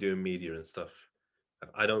boxing doing media and stuff.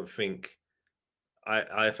 I don't think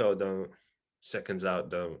IFL don't, Seconds Out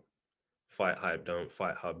don't, Fight Hype don't,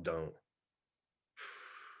 Fight Hub don't.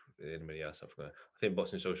 Anybody else I forgot? I think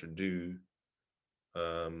Boxing Social do.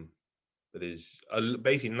 Um, but there's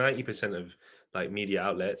basically 90% of like media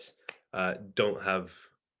outlets don't have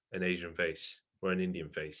an Asian face or an Indian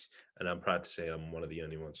face, and I'm proud to say I'm one of the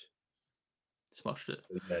only ones. Smashed it.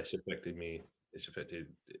 Yeah, it's affected me. It's affected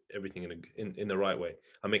everything in the right way.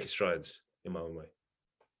 I'm making strides in my own way.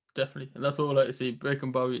 Definitely, and that's what we like to see,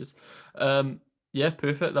 breaking barriers. Yeah,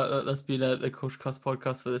 perfect. That's been the KultureKast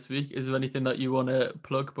podcast for this week. Is there anything that you want to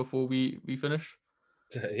plug before we finish?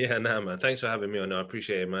 Yeah, nah, man. Thanks for having me on. I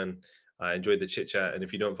appreciate it, man. I enjoyed the chit chat. And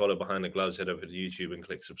if you don't follow Behind the Gloves, head over to YouTube and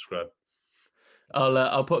click subscribe.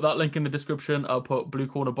 I'll put that link in the description. I'll put Blue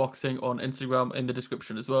Corner Boxing on Instagram in the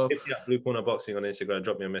description as well. Hit me up, Blue Corner Boxing on Instagram.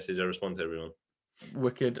 Drop me a message. I respond to everyone.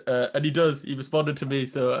 Wicked, and he does. He responded to me,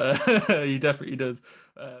 so he definitely does.